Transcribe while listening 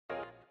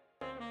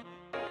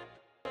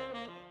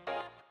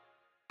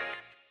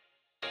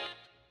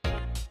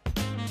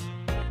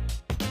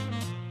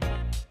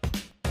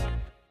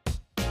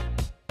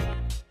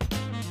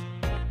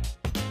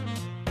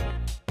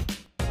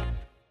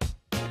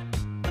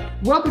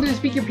Welcome to the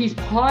Speak Your Piece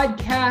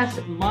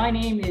podcast. My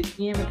name is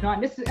Ian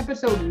McNaught. This is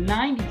episode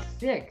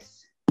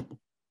 96.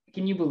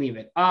 Can you believe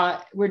it?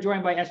 We're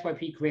joined by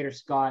SYP creator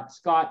Scott.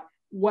 Scott,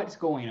 what's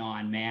going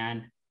on,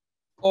 man?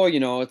 Oh,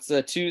 it's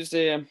a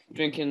Tuesday. I'm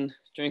drinking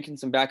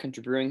some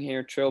backcountry brewing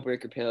here,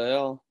 Trailbreaker Pale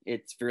Ale.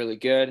 It's really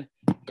good.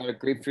 Got a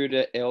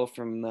grapefruit ale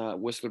from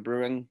Whistler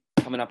Brewing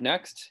coming up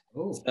next.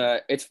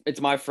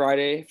 It's my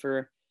Friday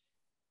for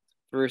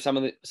some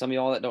of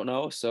y'all that don't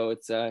know. So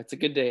it's a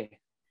good day.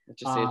 Let's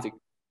just say it's a.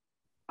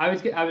 I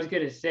was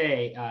gonna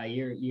say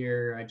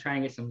you're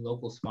trying to get some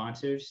local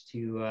sponsors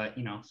to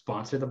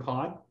sponsor the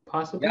pod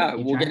possibly. Yeah,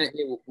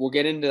 we'll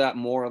get into that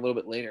more a little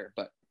bit later,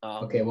 but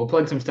okay, we'll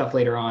plug some stuff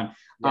later on.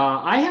 Yeah.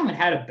 I haven't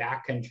had a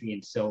backcountry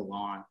in so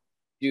long.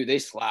 Dude, they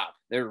slap.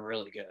 They're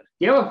really good.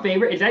 Do you have a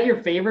favorite? Is that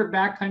your favorite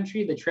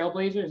backcountry, the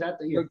Trailblazer? Is that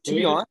your favorite? To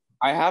be honest,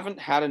 I haven't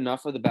had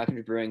enough of the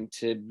backcountry brewing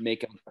to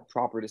make a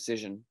proper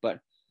decision, but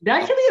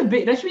that should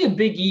be a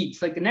big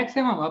eats. Like the next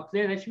time I'm up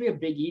there, that should be a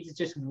big eats. It's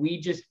just we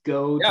just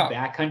go to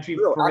backcountry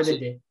for the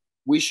day.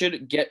 We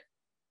should get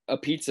a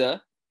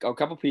pizza, a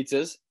couple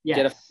pizzas,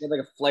 get a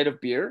flight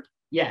of beer.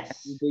 Yes.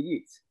 Big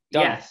eats.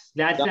 Done. Yes.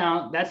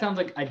 That sounds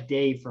like a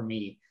day for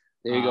me.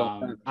 There you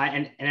go.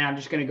 I'm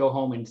just gonna go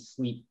home and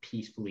sleep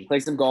peacefully. Play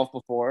some golf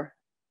before.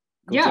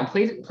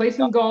 Play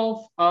some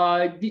golf.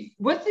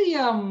 What's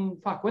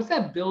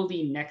that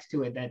building next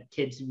to it that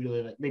kids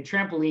really like? The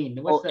trampoline.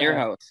 What's Air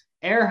House.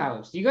 Air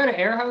House. Do you go to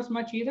Air House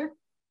much either?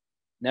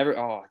 Never.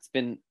 Oh, it's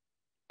been.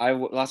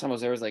 Last time I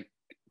was there was like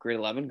grade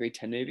 11, grade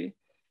 10 maybe.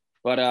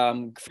 But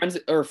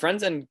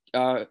friends and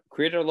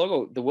created a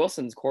logo. The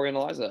Wilsons, Corey and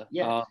Eliza.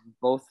 Yeah.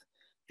 Both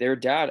their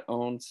dad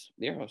owns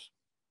the Air House.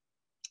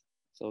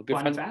 So good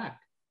fun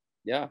fact.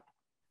 Yeah.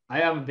 I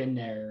haven't been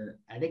there.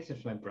 I think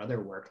since my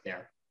brother worked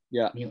there.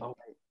 Yeah.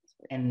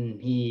 And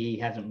he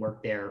hasn't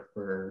worked there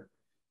for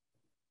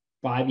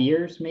 5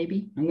 years,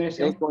 maybe. I'm gonna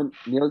say.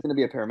 Neil's gonna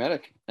be a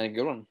paramedic and a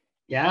good one.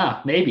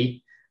 Yeah,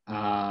 maybe.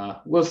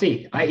 We'll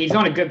see. He's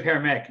not a good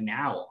paramedic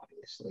now,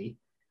 obviously,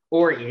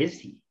 or is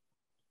he?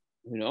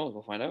 Who knows?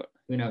 We'll find out.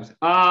 Who knows?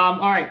 All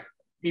right.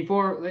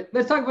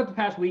 Let's talk about the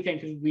past weekend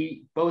because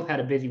we both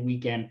had a busy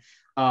weekend.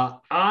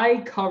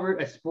 I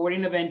covered a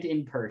sporting event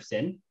in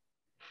person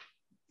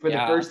for the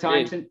first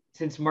time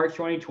since March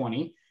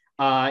 2020.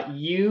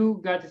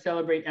 You got to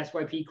celebrate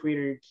SYP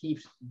creator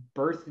Keith's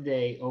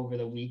birthday over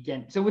the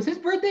weekend. So was his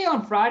birthday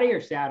on Friday or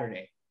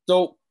Saturday?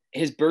 So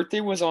his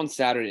birthday was on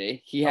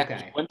Saturday. He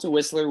went to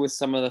Whistler with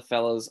some of the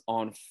fellas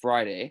on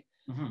Friday.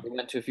 Mm-hmm. They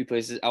went to a few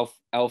places,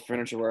 Elf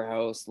Furniture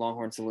Warehouse,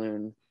 Longhorn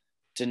Saloon,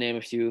 to name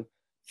a few.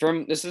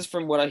 This is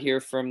from what I hear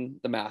from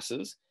the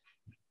masses.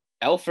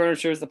 Elf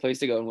Furniture is the place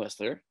to go in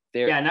Whistler.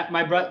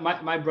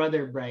 My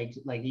brother bragged,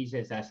 like he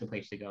says that's the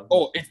place to go.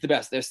 Oh, it's the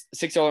best. There's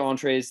 $6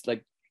 entrees,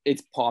 like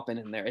it's popping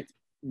in there. It's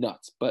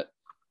nuts. But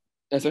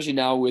especially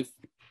now with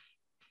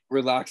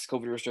relaxed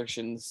COVID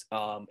restrictions,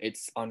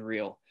 it's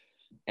unreal.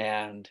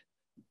 And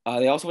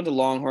they also went to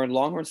Longhorn.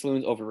 Longhorn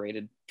Saloon's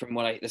overrated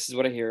this is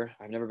what I hear.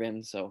 I've never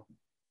been, so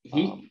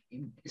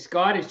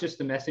Scott is just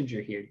the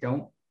messenger here.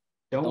 Don't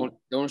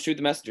shoot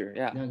the messenger.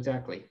 Yeah. No,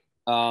 exactly.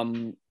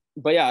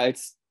 But yeah, it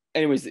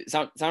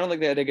sounded like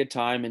they had a good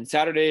time. And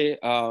Saturday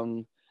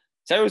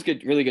was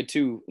good, really good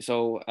too.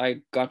 So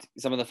I got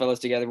some of the fellas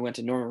together. We went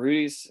to Norman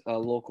Rudy's, a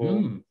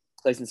local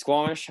place in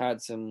Squamish.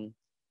 Had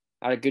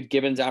a good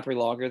Gibbons Apres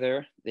lager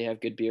there. They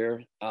have good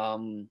beer.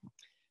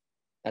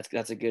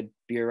 That's a good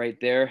beer right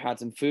there. Had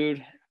some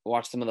food.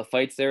 Watched some of the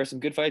fights there. Some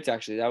good fights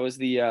actually. That was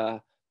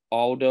the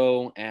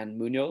Aldo and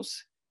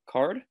Munoz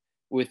card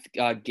with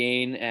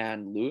Gain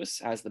and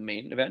Lewis as the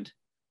main event.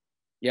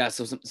 Yeah,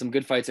 so some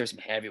good fights there. Some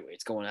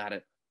heavyweights going at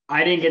it.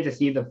 I didn't get to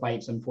see the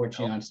fights,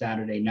 unfortunately, on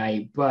Saturday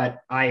night, but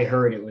I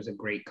heard it was a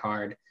great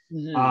card.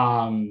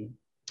 Mm-hmm.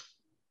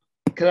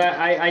 Because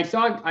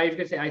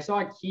I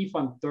saw Keith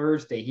on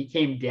Thursday. He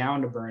came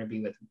down to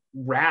Burnaby with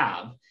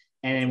Rav,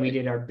 and then we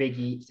did our big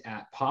eats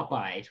at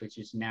Popeyes, which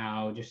is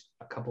now just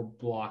a couple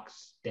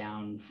blocks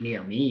down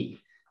near me.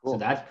 Cool. So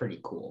that's pretty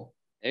cool.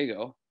 There you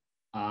go.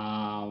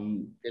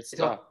 Good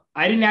stuff. So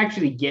I didn't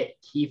actually get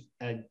Keith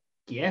a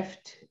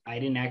gift. I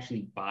didn't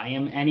actually buy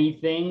him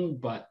anything,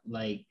 but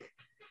like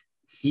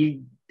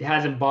he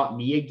hasn't bought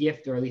me a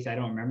gift, or at least I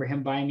don't remember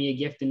him buying me a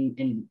gift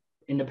in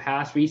the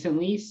past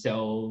recently.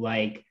 So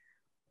like,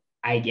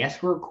 I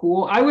guess we're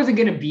cool. I wasn't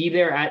going to be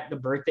there at the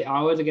birthday.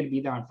 I wasn't going to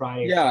be there on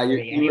Friday or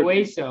Saturday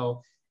anyway.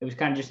 So it was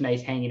kind of just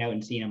nice hanging out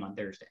and seeing him on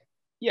Thursday.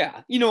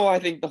 Yeah. I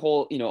think the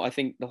whole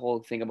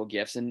thing about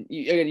gifts, and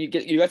you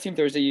got to see him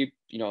Thursday,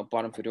 you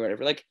bought him food or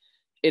whatever. Like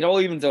it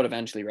all evens out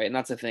eventually. Right. And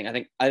that's the thing. I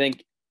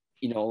think,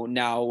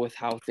 now with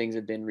how things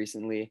have been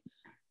recently,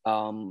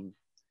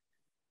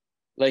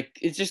 like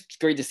it's just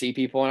great to see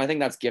people. And I think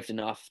that's gift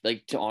enough.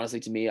 Like honestly,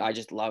 to me, I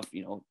just love,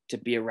 to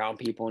be around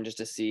people and just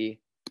to see,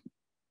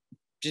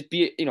 just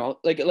be,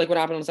 like what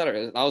happened on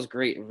Saturday. That was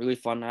great. Really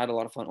fun. I had a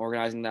lot of fun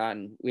organizing that.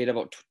 And we had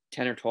about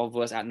 10 or 12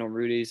 of us at Norm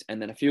Rudy's.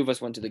 And then a few of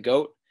us went to the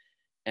Goat.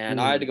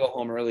 And I had to go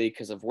home early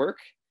because of work.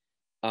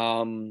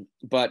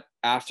 But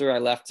after I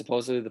left,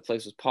 supposedly the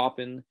place was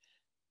popping.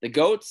 The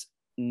Goat's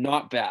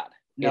not bad.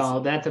 No,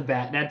 that's a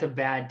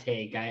bad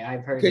take.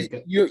 I've heard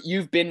because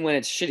you've been when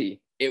it's shitty.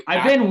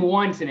 I've been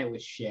once and it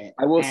was shit.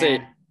 I will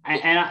say,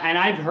 and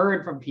I've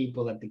heard from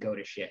people that they go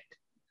to shit.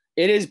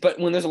 It is, but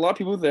when there's a lot of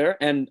people there,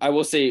 and I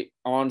will say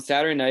on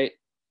Saturday night,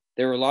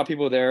 there were a lot of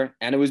people there,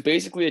 and it was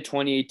basically a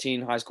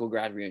 2018 high school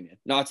grad reunion.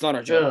 No, it's not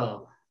our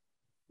joke.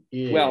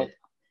 Yeah. Well,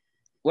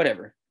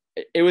 whatever.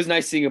 It was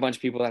nice seeing a bunch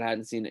of people that I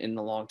hadn't seen in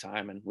a long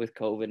time, and with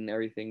COVID and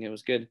everything, it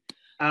was good.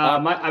 I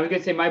was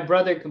gonna say my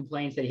brother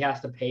complains that he has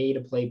to pay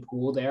to play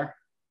pool there.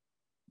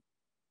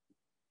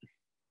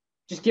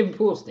 Just give him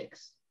pool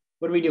sticks.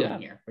 What are we doing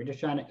here? We're just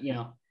trying to,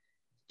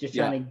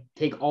 trying to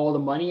take all the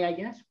money, I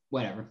guess.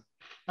 Whatever.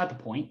 Not the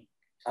point.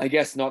 I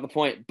guess not the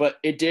point, but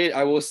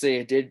I will say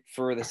it did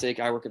for the sake,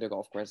 I work at a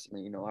golf course, I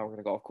work at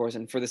a golf course,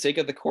 and for the sake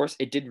of the course,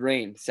 it did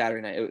rain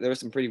Saturday night. There was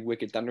some pretty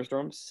wicked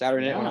thunderstorms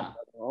Saturday night when I was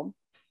home.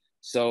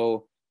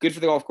 So good for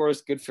the golf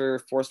course, good for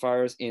forest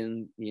fires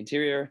in the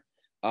interior.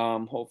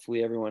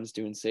 Hopefully everyone's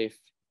doing safe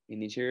in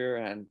the interior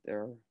and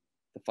the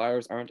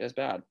fires aren't as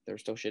bad. They're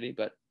still shitty,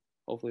 but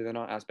hopefully they're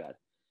not as bad.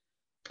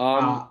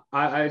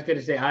 I was going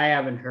to say, I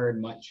haven't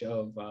heard much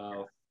of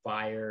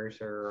fires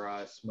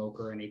or smoke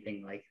or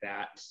anything like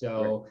that.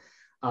 So,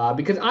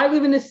 because I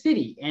live in the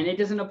city and it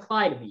doesn't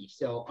apply to me.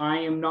 So I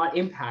am not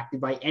impacted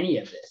by any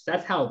of this.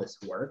 That's how this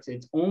works.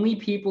 It's only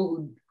people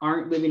who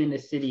aren't living in the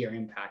city are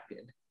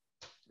impacted.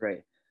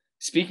 Right.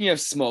 Speaking of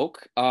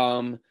smoke,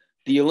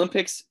 the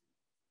Olympics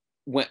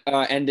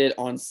ended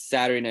on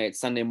Saturday night,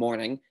 Sunday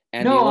morning.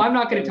 And I'm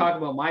not going to talk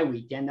about my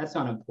weekend. That's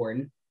not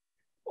important.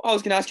 I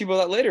was going to ask you about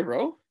that later,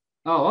 bro.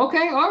 Oh,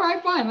 okay. All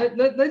right, fine.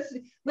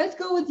 Let's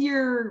go with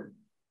your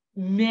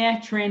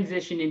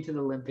transition into the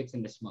Olympics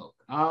and the smoke.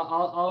 I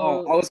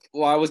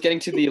was getting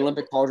to the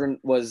Olympic cauldron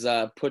was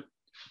put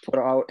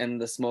out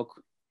and the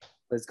smoke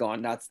was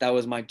gone. That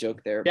was my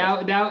joke there.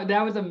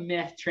 That was a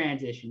myth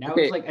transition. That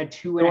was like a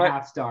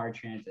 2.5 star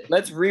transition.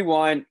 Let's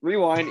rewind.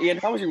 Ian,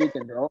 how was your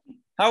weekend, bro?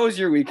 How was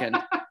your weekend?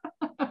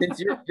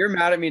 Since you're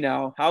mad at me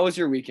now, how was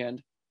your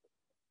weekend?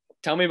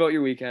 Tell me about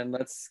your weekend.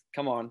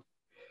 Come on.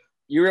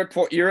 You're at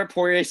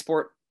Poirier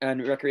Sport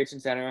and Recreation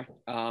Center,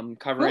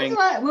 covering.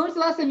 When was the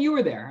last time you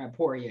were there at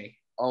Poirier?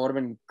 Oh, it would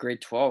have been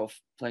grade 12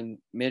 playing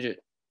midget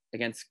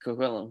against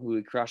Coquitlam, who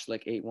we crushed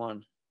like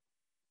 8-1.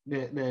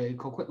 The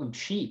Coquitlam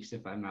Chiefs,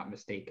 if I'm not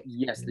mistaken.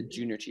 Yes, the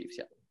Junior Chiefs.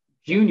 Yeah.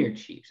 Junior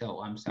Chiefs.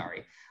 Oh, I'm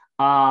sorry.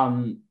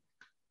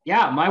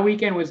 Yeah, my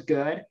weekend was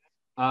good.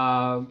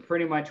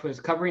 Pretty much was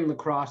covering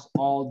lacrosse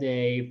all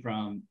day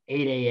from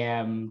 8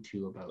 a.m.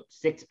 to about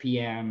 6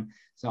 p.m.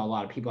 Saw a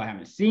lot of people I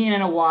haven't seen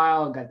in a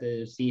while. Got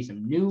to see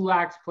some new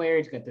Lax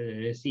players. Got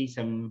to see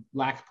some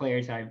Lax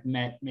players I've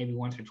met maybe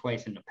once or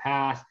twice in the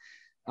past.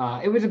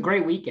 It was a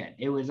great weekend.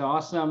 It was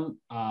awesome.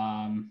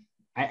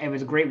 It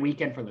was a great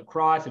weekend for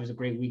lacrosse. It was a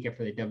great weekend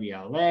for the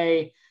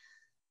WLA.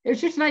 It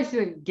was just nice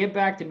to get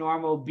back to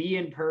normal, be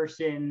in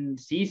person,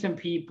 see some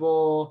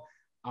people.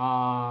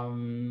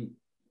 I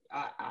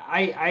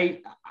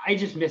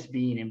just miss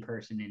being in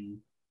person and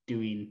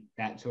doing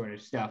that sort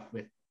of stuff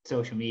with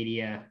social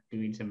media,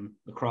 doing some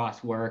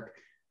lacrosse work.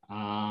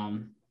 Overall,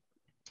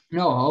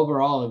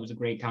 it was a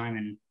great time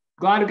and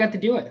glad I got to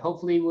do it.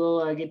 Hopefully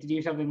we'll get to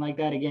do something like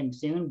that again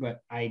soon,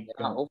 but I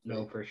don't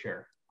know for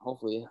sure.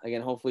 Hopefully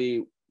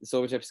the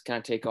Silvertips kind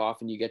of take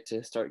off and you get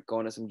to start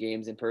going to some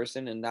games in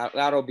person, and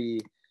that'll be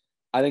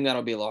a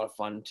lot of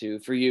fun too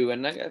for you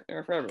and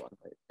for everyone.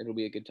 It'll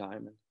be a good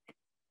time. And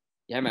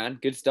yeah, man,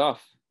 good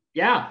stuff.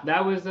 Yeah,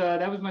 that was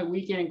my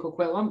weekend in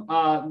Coquitlam.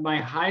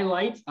 My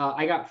highlights,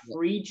 I got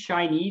free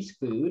Chinese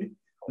food,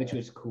 which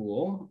was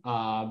cool.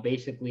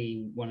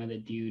 Basically, one of the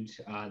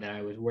dudes that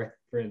I was with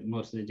for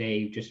most of the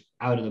day, just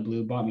out of the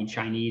blue, bought me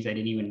Chinese. I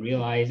didn't even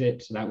realize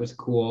it, so that was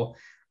cool.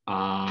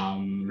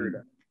 Pretty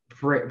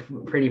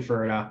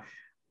Ferda.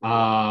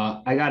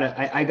 I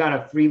got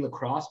a free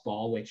lacrosse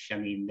ball, which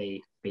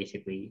they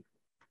basically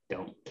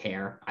don't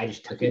care. I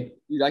just took it.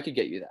 I could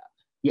get you that.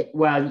 Yeah,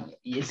 well,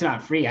 it's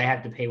not free. I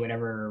have to pay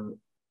whatever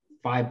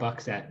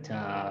 $5 at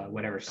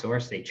whatever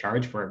source they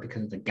charge for it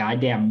because of the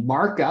goddamn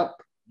markup.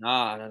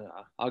 No.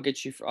 I'll get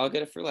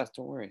it for less.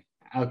 Don't worry.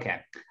 Okay.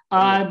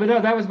 But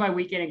no, that was my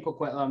weekend in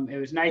Coquitlam. It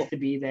was nice to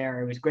be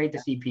there. It was great to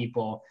see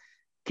people.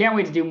 Can't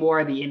wait to do more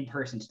of the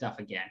in-person stuff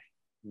again.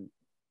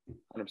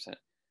 100%.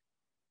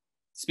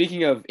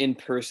 Speaking of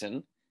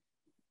in-person,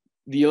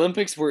 the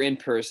Olympics were in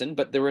person,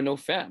 but there were no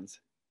fans.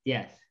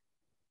 Yes.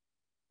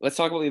 Let's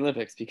talk about the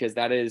Olympics because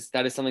that is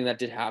something that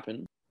did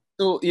happen.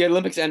 So the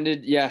Olympics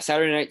ended,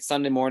 Saturday night,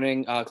 Sunday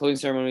morning. Closing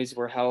ceremonies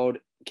were held.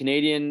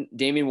 Canadian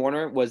Damien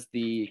Warner was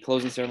the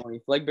closing ceremony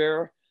flag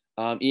bearer.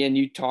 Ian,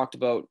 you talked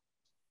about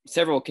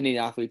several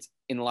Canadian athletes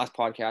in the last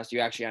podcast. You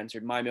actually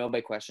answered my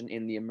mailbag question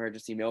in the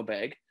emergency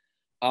mailbag.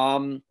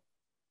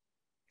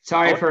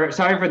 Sorry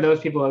for those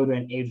people who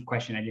didn't answer the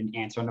question I didn't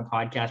answer on the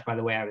podcast. By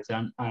the way, I was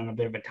on a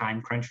bit of a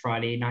time crunch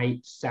Friday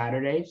night,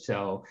 Saturday.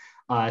 So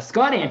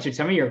Scott answered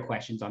some of your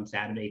questions on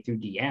Saturday through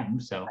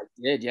DM. So I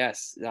did,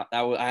 yes.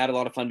 I had a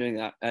lot of fun doing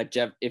that.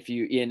 Jeff, if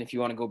you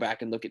want to go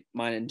back and look at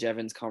mine and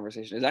Jevon's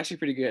conversation, it was actually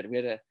pretty good. We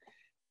had a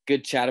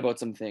good chat about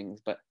some things,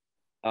 but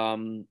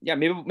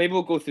Maybe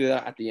we'll go through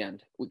that at the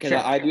end, because Sure.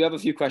 I do have a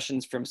few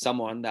questions from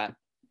someone that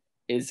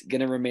is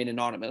gonna remain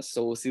anonymous,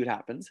 so we'll see what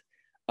happens.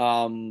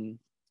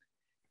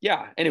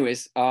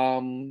 Anyways,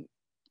 so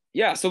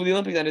the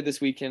Olympics ended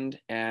this weekend,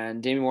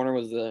 and Damien Warner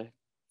was the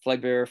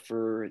flag bearer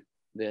for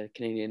the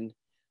Canadian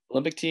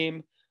Olympic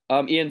team.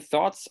 Ian,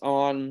 thoughts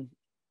on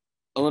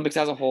Olympics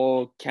as a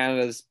whole,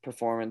 Canada's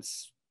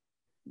performance,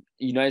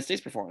 United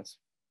States performance?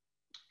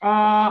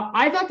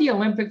 I thought the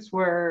Olympics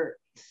were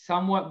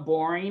somewhat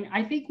boring.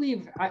 I think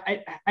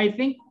I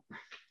think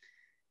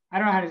I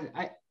don't know how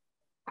to.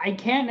 I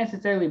can't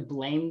necessarily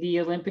blame the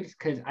Olympics,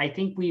 because I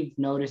think we've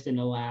noticed in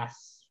the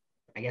last,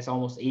 I guess,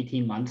 almost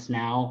 18 months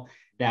now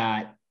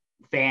that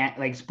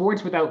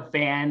sports without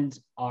fans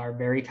are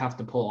very tough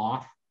to pull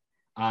off.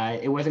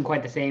 It wasn't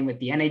quite the same with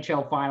the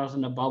NHL finals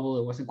in the bubble.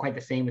 It wasn't quite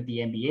the same with the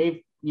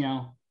NBA,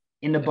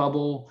 in the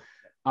bubble.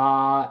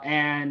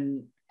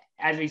 And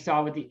as we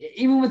saw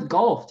even with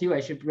golf too,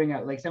 I should bring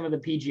up, like, some of the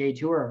PGA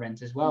Tour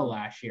events as well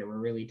last year were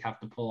really tough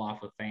to pull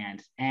off with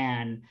fans.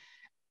 And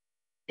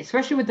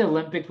especially with the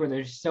Olympics, where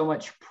there's so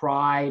much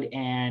pride,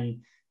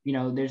 and,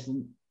 there's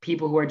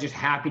people who are just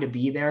happy to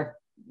be there,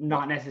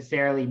 not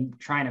necessarily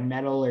trying to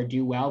medal or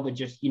do well, but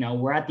just,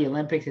 we're at the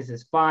Olympics. This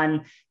is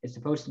fun. It's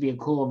supposed to be a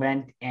cool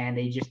event. And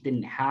they just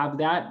didn't have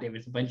that. There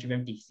was a bunch of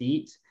empty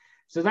seats.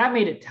 So that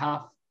made it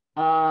tough.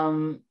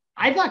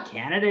 I thought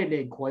Canada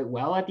did quite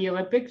well at the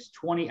Olympics.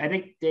 I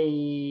think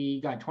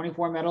they got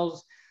 24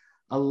 medals,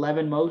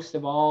 11 most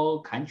of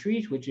all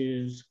countries, which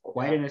is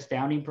quite an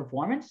astounding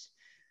performance.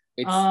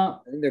 It's I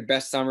think their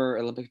best summer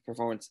Olympic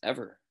performance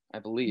ever, I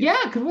believe. Yeah,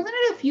 because wasn't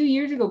it a few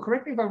years ago?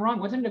 Correct me if I'm wrong.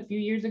 Wasn't it a few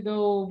years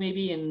ago,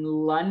 maybe in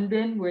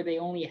London, where they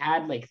only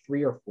had like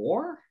 3 or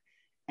 4?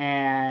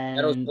 And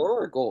medals, silver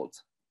or gold?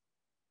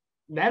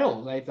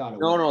 Medals, I thought it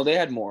was. No, they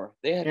had more.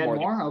 They had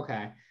more.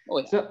 Okay. Oh,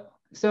 yeah.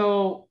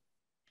 So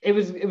it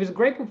was a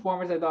great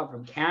performance, I thought,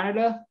 from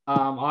Canada.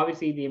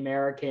 Obviously, the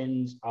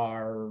Americans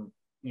are,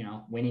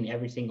 winning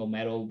every single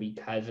medal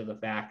because of the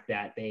fact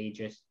that they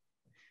just,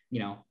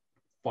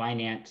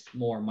 finance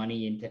more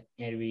money into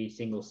every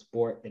single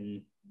sport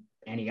than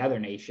any other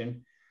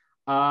nation.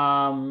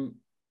 So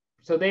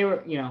they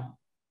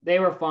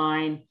were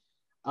fine.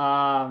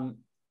 I'm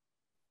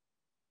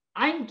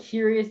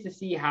curious to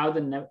see how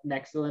the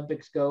next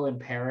Olympics go in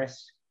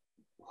Paris,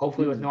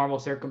 hopefully with normal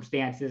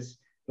circumstances,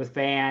 with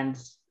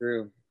fans.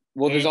 True.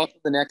 Well, there's also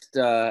the next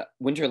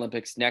Winter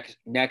Olympics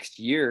next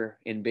year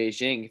in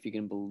Beijing, if you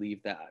can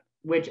believe that.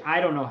 Which I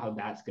don't know how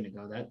that's going to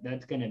go.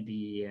 That's going to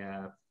be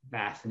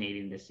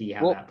fascinating to see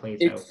how that plays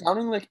out. It's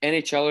sounding like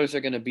NHLers are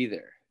going to be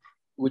there,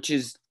 which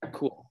is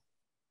cool.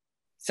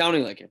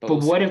 Sounding like it. But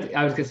what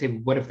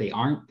if they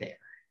aren't there?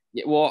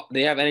 Yeah, well,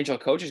 they have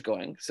NHL coaches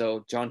going,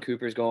 so John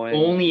Cooper's going.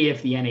 Only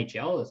if the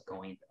NHL is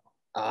going,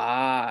 though.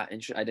 I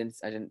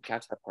didn't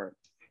catch that part.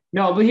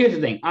 No, but here's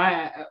the thing.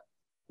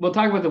 We'll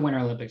talk about the Winter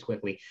Olympics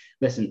quickly.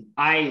 Listen,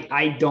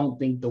 I don't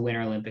think the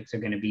Winter Olympics are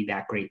going to be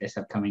that great this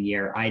upcoming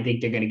year. I think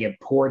they're going to get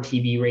poor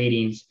TV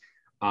ratings,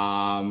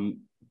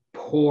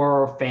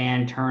 poor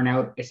fan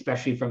turnout,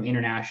 especially from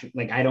international.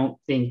 Like, I don't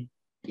think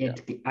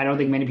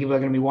many people are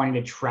going to be wanting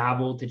to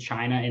travel to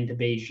China and to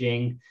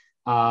Beijing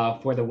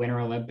for the Winter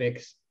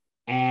Olympics.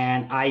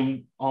 And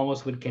I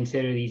almost would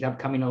consider these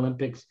upcoming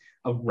Olympics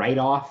a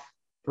write-off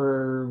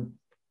for.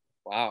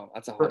 Wow,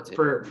 that's a hot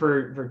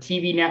for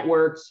TV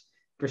networks.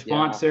 For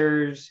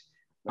sponsors.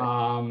 Yeah.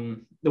 Right.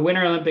 The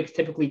Winter Olympics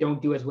typically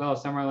don't do as well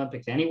as Summer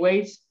Olympics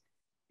anyways.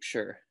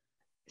 Sure.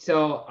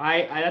 So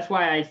I that's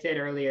why I said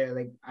earlier,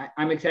 like,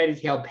 I'm excited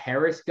to see how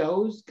Paris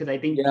goes, because I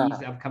think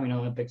these upcoming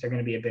Olympics are going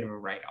to be a bit of a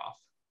write-off.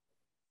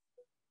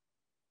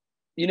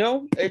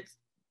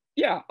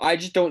 I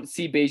just don't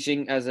see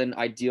Beijing as an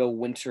ideal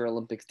Winter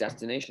Olympics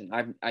destination.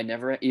 I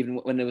never, even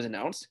when it was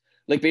announced,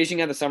 like, Beijing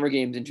had the Summer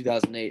Games in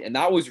 2008, and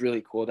that was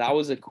really cool. That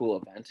was a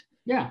cool event.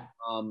 Yeah.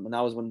 And that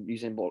was when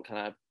Usain Bolt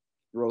kind of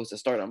rose to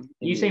stardom.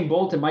 Usain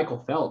Bolt and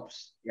Michael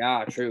Phelps.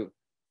 Yeah, true.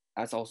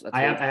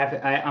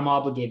 I'm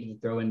obligated to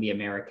throw in the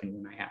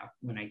American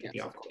when I get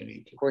the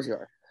opportunity to. Of course you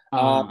are.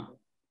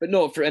 But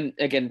no, and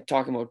again,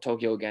 talking about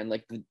Tokyo again,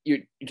 like you're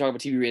talking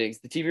about TV ratings.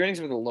 The TV ratings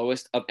were the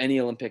lowest of any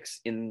Olympics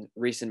in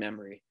recent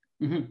memory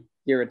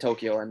here in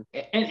Tokyo, and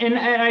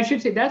I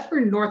should say that's for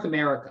North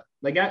America.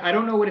 Like, I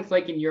don't know what it's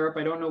like in Europe.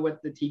 I don't know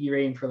what the TV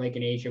rating for like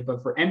in Asia,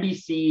 but for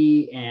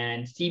NBC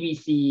and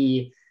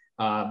CBC,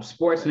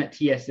 Sportsnet,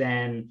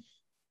 TSN,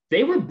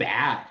 they were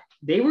bad.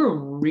 They were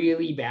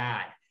really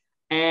bad.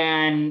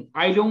 And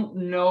I don't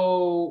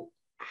know.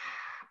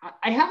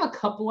 I have a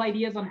couple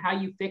ideas on how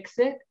you fix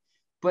it,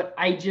 but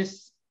I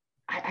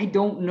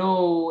don't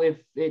know if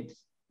it's.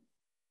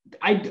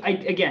 I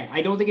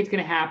don't think it's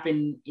going to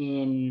happen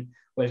in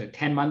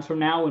 10 months from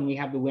now when we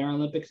have the Winter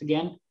Olympics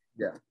again.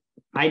 Yeah.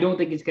 I don't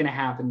think it's going to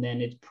happen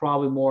then. It's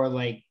probably more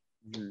like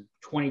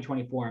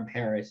 2024 in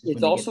Paris.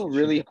 It's also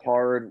really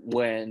hard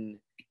when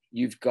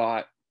you've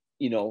got,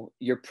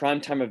 your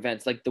primetime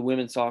events, like the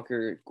women's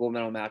soccer gold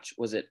medal match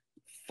was at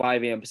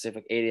 5 a.m.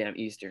 Pacific, 8 a.m.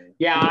 Eastern.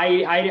 Yeah,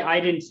 I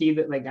didn't see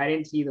that. Like, I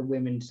didn't see the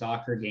women's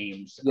soccer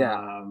games.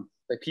 Yeah.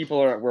 like people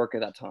are at work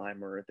at that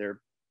time, or they're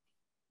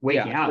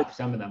waking up.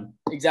 Some of them.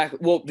 Exactly.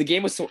 Well, the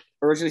game was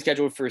originally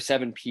scheduled for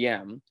 7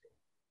 p.m.,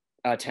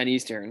 10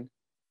 Eastern,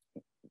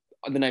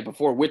 on the night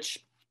before, which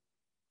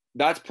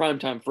that's prime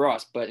time for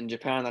us. But in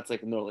Japan, that's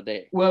like the middle of the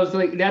day. Well, it's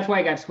like that's why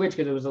I got switched,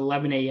 because it was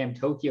 11 a.m.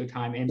 Tokyo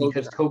time, and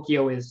because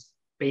Tokyo is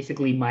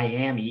basically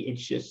Miami,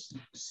 it's just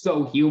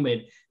so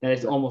humid that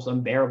it's almost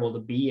unbearable to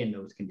be in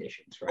those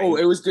conditions, right? Oh,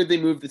 it was good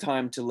they moved the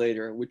time to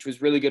later, which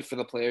was really good for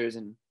the players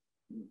and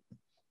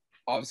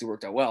obviously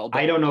worked out well. But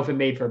I don't know if it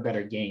made for a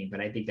better game,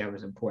 but I think that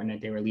was important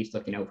that they were at least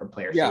looking out for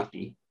player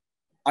safety.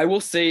 I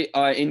will say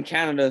in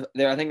Canada,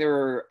 I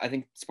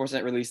think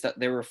Sportsnet released that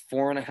there were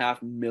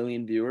 4.5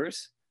 million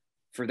viewers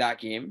for that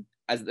game,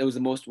 as it was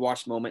the most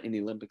watched moment in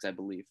the Olympics, I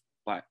believe,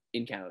 but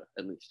in Canada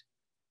at least.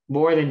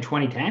 More than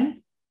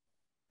 2010?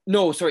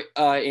 No, sorry.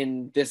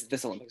 In this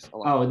Olympics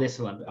alone. Oh,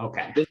 this Olympics.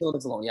 Okay. This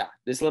Olympics alone, yeah.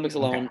 This Olympics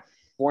alone,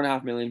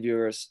 4.5 million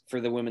viewers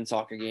for the women's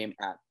soccer game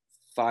at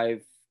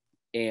 5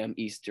 a.m.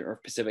 Eastern or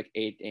Pacific,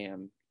 8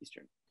 a.m.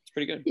 Eastern. It's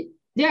pretty good.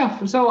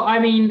 Yeah. So I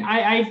mean,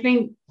 I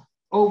think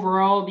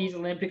overall these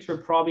Olympics were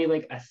probably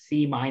like a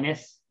C-. One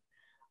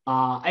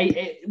of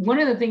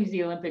the things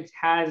the Olympics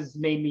has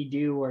made me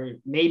do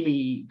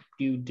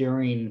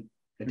during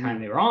the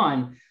time they were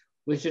on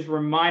was just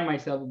remind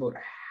myself about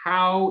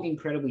how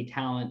incredibly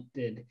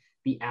talented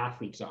the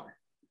athletes are.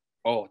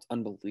 Oh, it's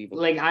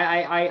unbelievable. Like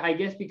I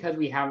guess because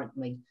we haven't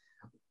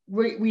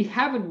we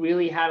haven't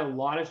really had a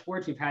lot of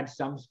sports. We've had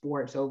some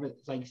sports over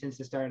like since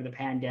the start of the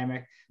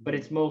pandemic, but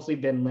it's mostly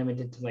been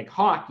limited to like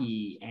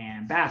hockey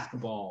and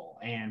basketball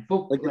and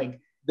football, like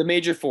the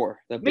major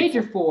four.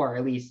 Major four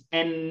at least.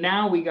 And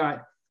now we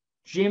got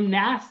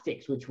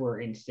gymnastics, which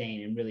were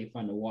insane and really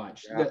fun to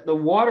watch. Yeah. The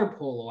water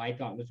polo I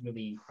thought was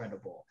really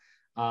incredible.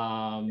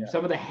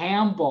 Some of the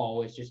handball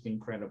was just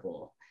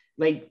incredible.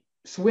 Like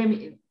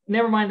swimming,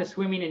 never mind the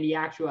swimming and the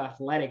actual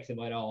athletics of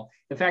it all.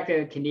 The fact that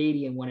a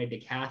Canadian won a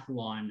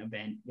decathlon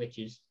event, which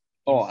is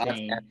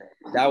insane.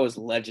 That was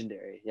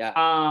legendary.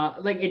 Yeah.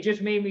 Like it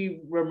just made me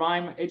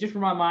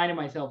reminded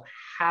myself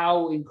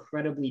how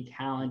incredibly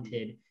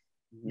talented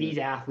these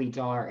athletes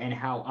are and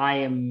how I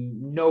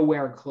am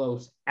nowhere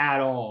close at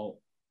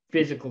all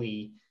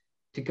physically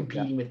to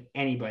competing with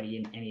anybody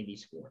in any of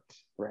these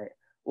sports. Right.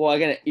 Well,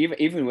 again,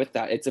 even with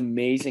that, it's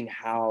amazing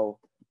how,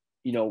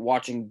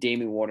 watching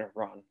Damian Warner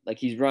run, like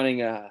he's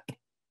running a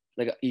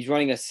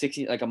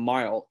 60, like a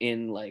mile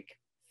in like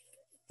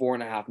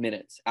 4.5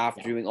 minutes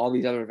after doing all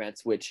these other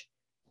events, which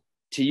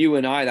to you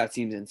and I, that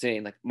seems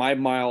insane. Like my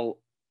mile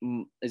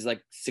is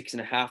like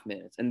 6.5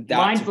 minutes. And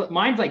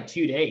mine's like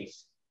 2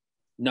 days.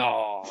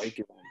 No, you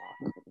can run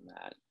more than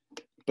that.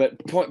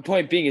 But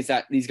point being is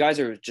that these guys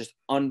are just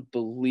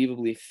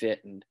unbelievably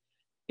fit, and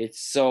it's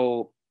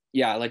so,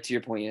 like to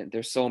your point,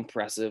 they're so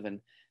impressive,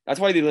 and that's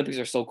why the Olympics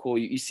are so cool.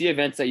 You see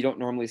events that you don't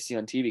normally see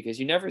on TV because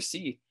you never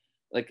see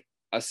like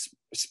a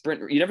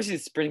sprint. You never see the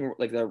sprinting,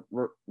 like the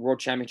World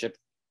Championship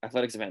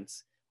athletics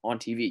events on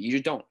TV. You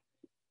just don't.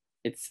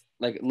 It's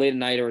like late at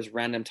night or it's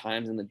random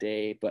times in the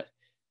day,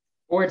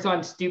 or it's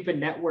on stupid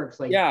networks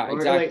like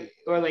exactly.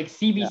 or like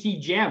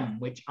CBC Gem,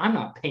 which I'm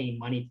not paying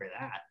money for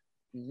that.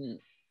 Mm-hmm.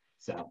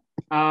 So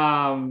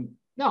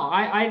no,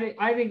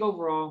 I think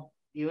overall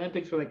the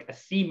Olympics were like a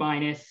C-.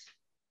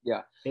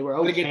 Yeah, they were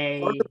okay.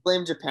 Again, hard to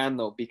blame Japan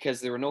though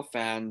because there were no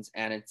fans,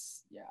 and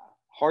it's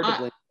hard to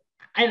blame.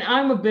 And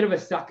I'm a bit of a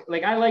sucker.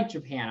 Like I like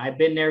Japan. I've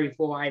been there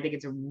before. I think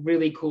it's a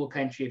really cool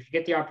country. If you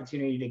get the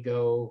opportunity to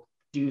go,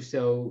 do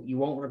so. You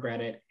won't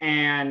regret it.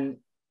 And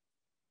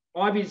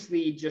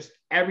obviously, just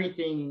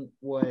everything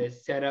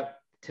was set up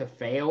to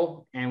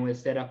fail and was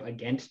set up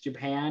against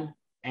Japan.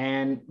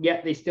 And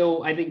yet they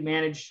still, I think,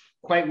 managed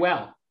quite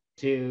well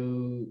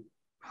to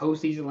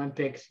host these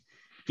Olympics,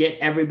 get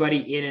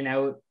everybody in and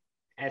out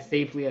as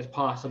safely as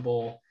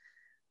possible.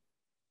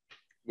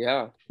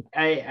 Yeah.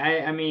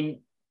 I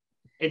mean,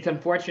 it's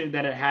unfortunate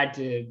that it had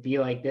to be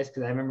like this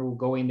because I remember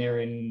going there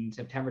in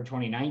September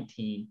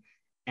 2019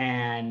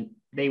 and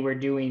they were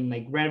doing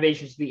like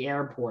renovations to the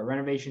airport,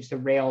 renovations to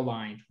rail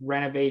lines,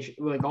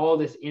 like all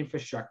this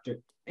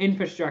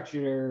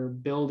infrastructure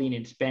building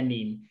and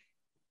spending.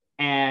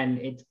 And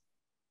it's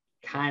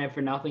kind of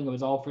for nothing. It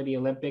was all for the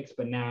Olympics,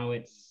 but now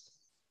it's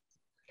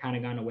kind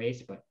of gone to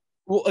waste. But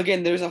well,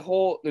 again, there's a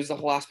whole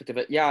aspect of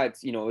it. Yeah,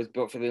 it's it was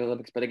built for the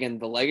Olympics, but again,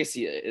 the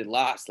legacy it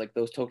lasts. Like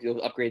those Tokyo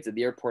upgrades at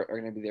the airport are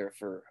going to be there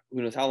for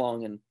who knows how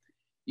long. And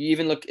you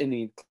even look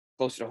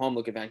closer to home,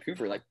 look at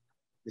Vancouver. Like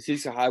the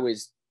City Highway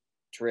is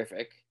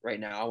terrific right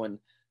now, and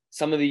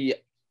some of the,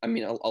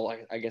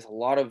 I guess a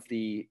lot of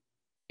the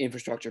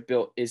infrastructure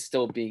built is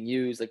still being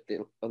used, like the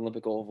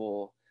Olympic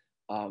Oval.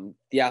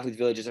 The athletes'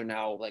 villages are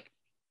now like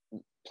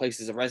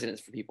places of residence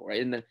for people,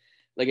 right? And then,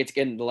 like, it's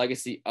again the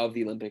legacy of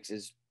the Olympics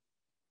is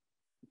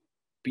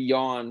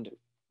beyond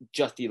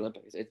just the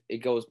Olympics. It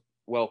goes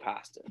well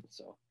past it.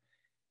 So,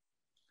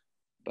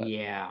 but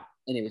yeah.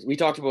 Anyways, we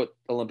talked about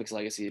Olympics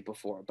legacy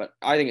before, but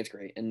I think it's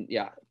great. And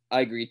yeah,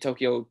 I agree.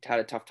 Tokyo had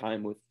a tough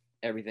time with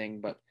everything,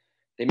 but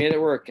they made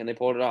it work and they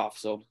pulled it off.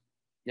 So,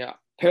 yeah,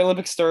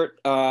 Paralympics start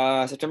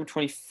September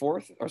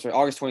 24th, or sorry,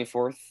 August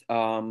 24th.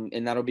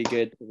 And that'll be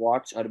good to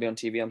watch. It'll be on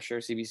TV, I'm sure.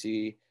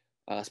 CBC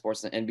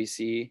Sports and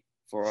NBC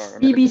for our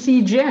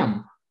CBC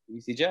Gem.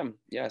 CBC Gem,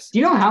 yes. Do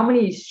you know how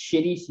many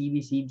shitty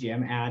CBC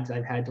Gem ads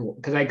I've had to?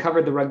 Because I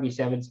covered the rugby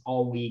sevens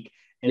all week,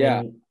 and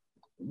then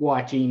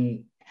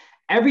watching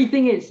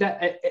everything. It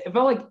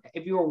felt like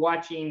if you were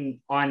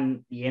watching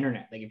on the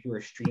internet, like if you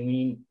were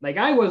streaming, like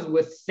I was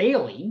with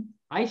sailing.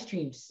 I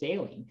streamed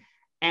sailing.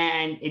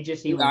 And it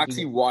just seemed you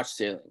actually watched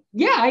sailing.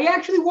 Yeah, I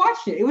actually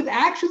watched it. It was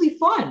actually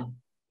fun.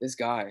 This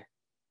guy,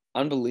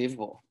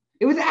 unbelievable.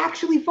 It was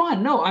actually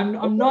fun. No,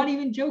 I'm not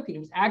even joking. It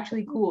was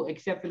actually cool,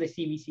 except for the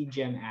CBC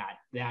Gem ad.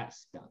 That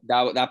stuff.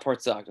 That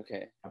part sucked.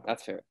 Okay,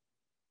 that's fair.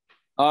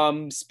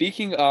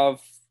 Speaking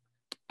of,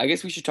 I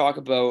guess we should talk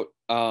about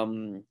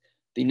the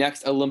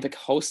next Olympic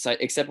host site.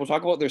 Except we'll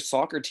talk about their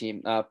soccer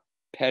team,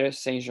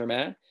 Paris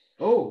Saint-Germain.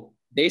 Oh.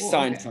 They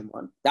signed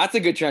someone. That's a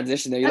good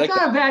transition there. That's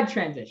not a bad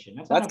transition.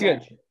 That's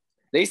good.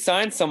 They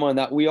signed someone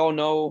that we all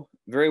know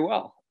very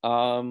well.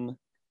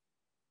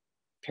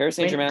 Paris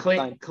Saint-Germain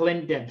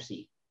Clint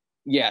Dempsey.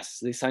 Yes,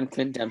 they signed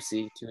Clint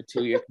Dempsey to a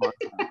 2-year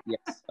contract.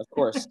 Yes, of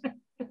course.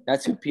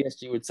 That's who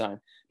PSG would sign.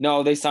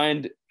 No, they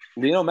signed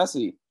Lionel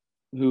Messi,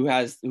 who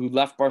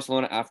left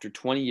Barcelona after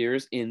 20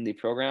 years in the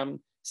program,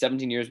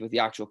 17 years with the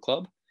actual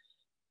club.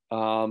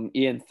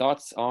 Ian,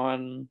 thoughts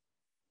on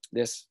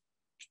this?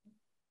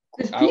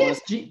 Does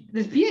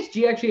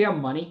PSG actually have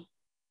money?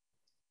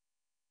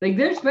 Like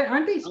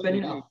aren't they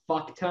spending a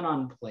fuck ton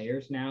on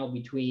players now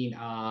between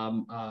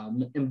Mbappe,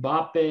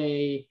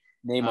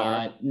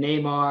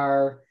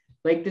 Neymar?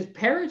 Like, does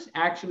Paris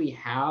actually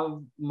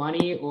have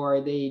money, or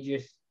are they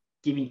just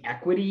giving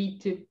equity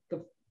to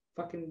the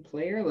fucking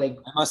player? Like,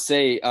 I must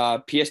say,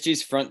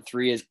 PSG's front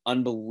three is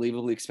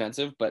unbelievably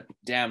expensive, but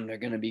damn, they're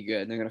gonna be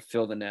good. They're gonna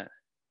fill the net.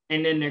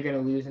 And then they're going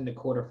to lose in the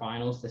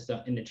quarterfinals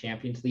in the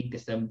Champions League to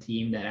some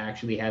team that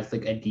actually has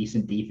like a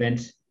decent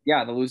defense.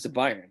 Yeah, they'll lose to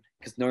Bayern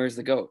because Neuer's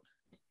the GOAT.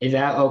 Is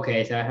that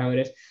okay? Is that how it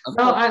is?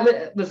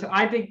 Listen,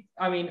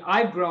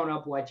 I've grown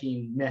up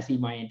watching Messi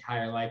my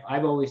entire life.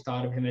 I've always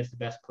thought of him as the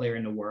best player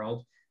in the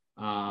world.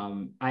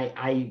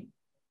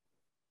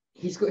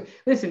 He's good.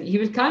 Listen, he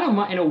was kind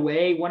of, in a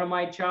way, one of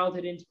my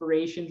childhood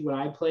inspirations when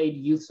I played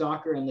youth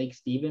soccer in Lake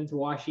Stevens,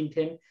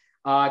 Washington,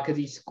 because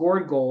he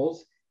scored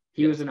goals.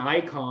 He was an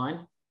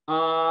icon.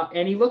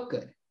 And he looked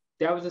good.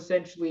 That was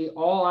essentially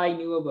all I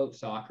knew about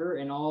soccer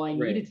and all I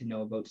needed to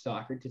know about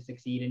soccer to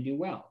succeed and do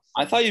well. So,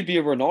 I thought you'd be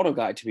a Ronaldo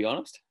guy, to be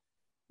honest.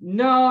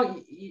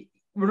 No,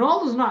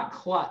 Ronaldo's not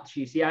clutch.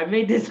 You see, I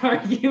made this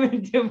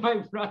argument to my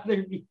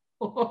brother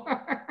before.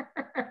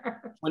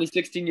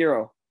 2016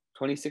 Euro.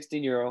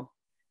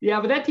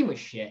 Yeah, but that team was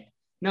shit.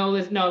 No,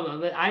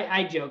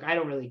 I joke. I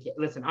don't really care.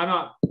 Listen, I'm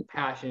not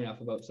passionate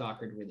enough about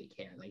soccer to really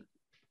care. Like,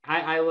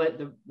 I let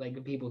the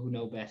people who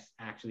know best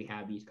actually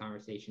have these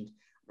conversations.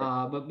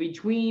 But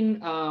between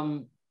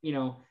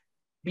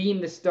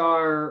being the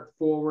star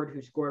forward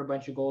who scored a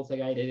bunch of goals like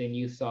I did in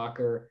youth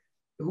soccer,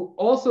 who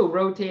also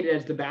rotated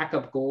as the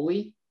backup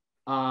goalie,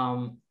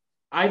 I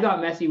thought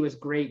Messi was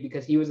great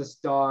because he was a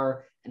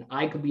star and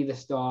I could be the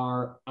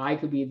star. I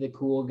could be the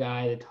cool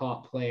guy, the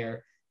top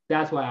player.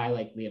 That's why I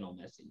like Lionel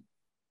Messi.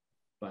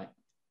 But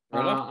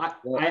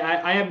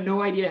I have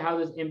no idea how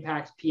this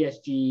impacts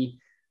PSG.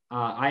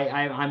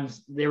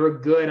 They were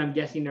good. I'm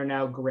guessing they're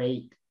now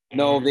great.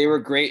 No, they were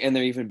great, and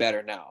they're even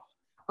better now.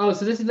 Oh,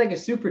 so this is like a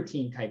super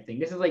team type thing.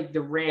 This is like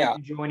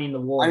Durant joining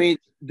the war. I mean,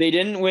 they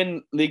didn't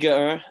win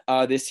Liga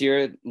 1 this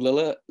year.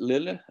 Lille,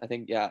 I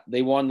think,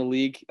 they won the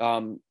league.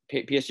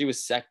 PSG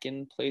was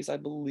second place, I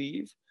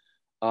believe.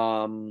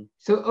 So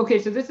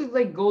this is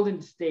like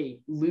Golden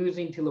State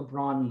losing to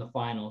LeBron in the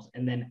finals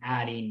and then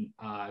adding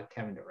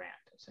Kevin Durant.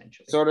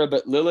 Essentially. Sort of,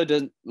 but Lille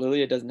doesn't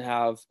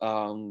have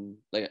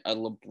like a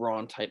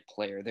LeBron type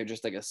player. They're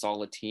just like a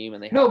solid team,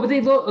 and they didn't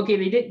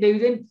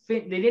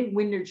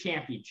win their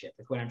championship.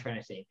 Is what I'm trying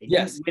to say.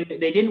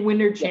 They didn't win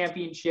their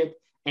championship,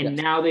 and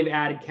now they've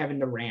added Kevin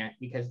Durant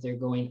because they're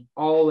going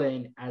all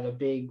in as a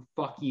big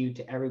fuck you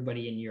to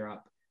everybody in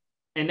Europe,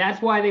 and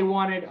that's why they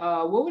wanted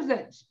what was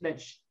that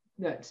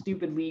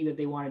stupid league that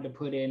they wanted to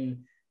put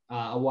in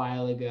a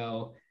while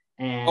ago.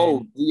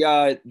 And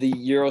the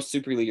Euro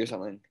Super League or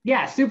something.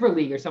 Yeah, Super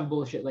League or some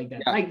bullshit like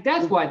that. Yeah. Like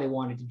that's why they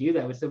wanted to do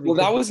that.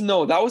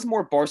 That was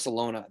more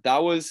Barcelona.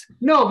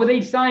 But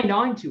they signed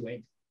on to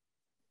it.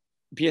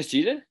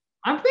 PSG did?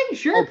 I'm pretty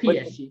sure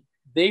PSG.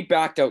 They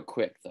backed out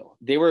quick though.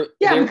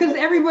 Because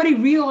everybody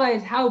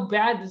realized how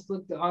bad this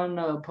looked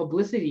on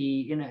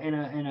publicity in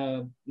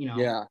a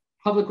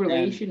public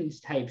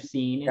relations type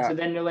scene. And so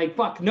then they're like,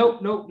 fuck,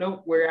 nope,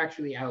 we're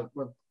actually out.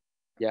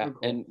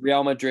 And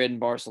Real Madrid and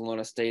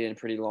Barcelona stayed in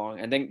pretty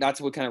long. I think that's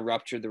what kind of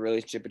ruptured the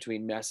relationship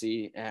between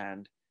Messi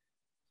and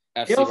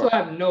FC. They also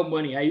have no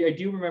money. I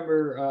do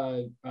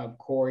remember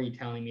Corey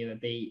telling me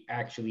that they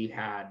actually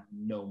had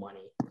no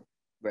money.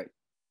 Right.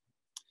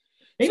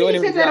 Maybe he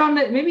said that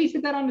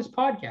on this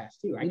podcast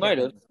too. He might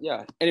have.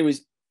 Yeah.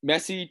 Anyways,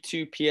 Messi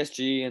to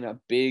PSG and a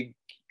big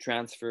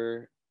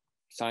transfer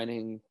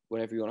signing,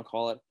 whatever you want to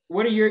call it.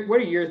 What are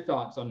your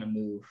thoughts on the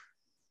move?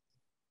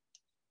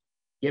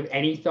 You have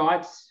any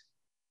thoughts?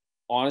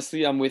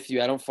 Honestly, I'm with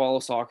you. I don't follow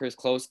soccer as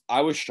close.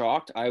 I was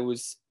shocked. I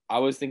was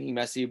thinking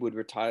Messi would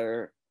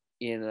retire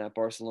in a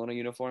Barcelona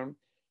uniform.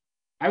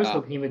 I was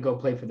hoping he would go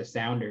play for the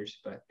Sounders,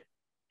 but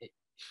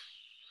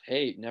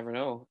hey, never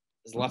know.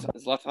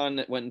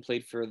 Zlatan went and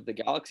played for the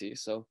Galaxy,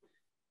 so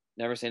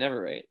never say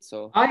never, right?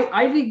 So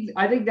I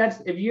think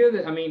that's if you're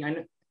the. I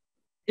mean,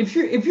 if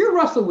you're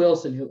Russell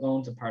Wilson who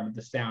owns a part of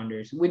the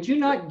Sounders, would you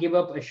not give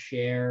up a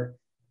share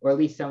or at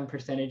least some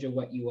percentage of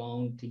what you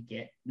own to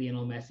get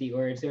Lionel Messi,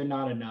 or is there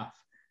not enough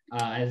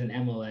as an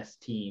MLS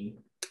team?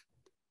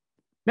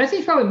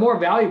 Messi's probably more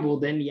valuable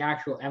than the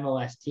actual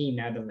MLS team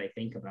now that I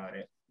think about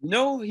it.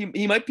 No,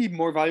 he might be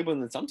more valuable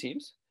than some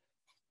teams.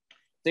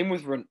 Same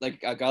with like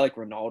a guy like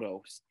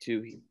Ronaldo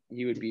too.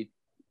 He would be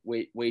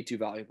way too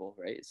valuable,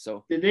 right?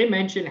 So did they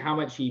mention how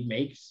much he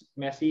makes,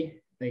 Messi?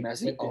 Like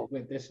Messi?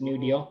 With this new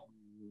deal?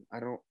 I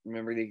don't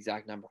remember the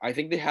exact number. I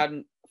think they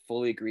hadn't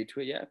fully agreed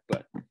to it yet,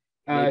 but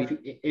I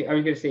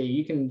was gonna say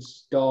you can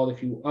stall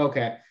if you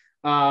okay.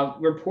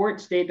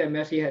 Reports state that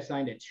Messi has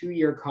signed a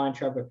 2-year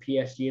contract with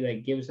PSG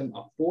that gives him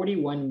a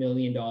 $41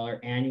 million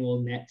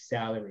annual net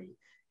salary,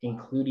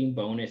 including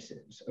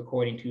bonuses,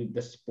 according to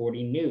the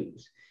Sporting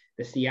News.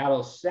 The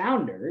Seattle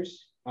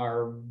Sounders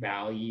are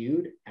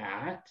valued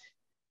at,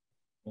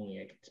 only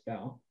I can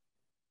spell,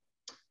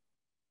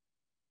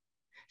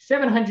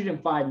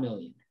 $705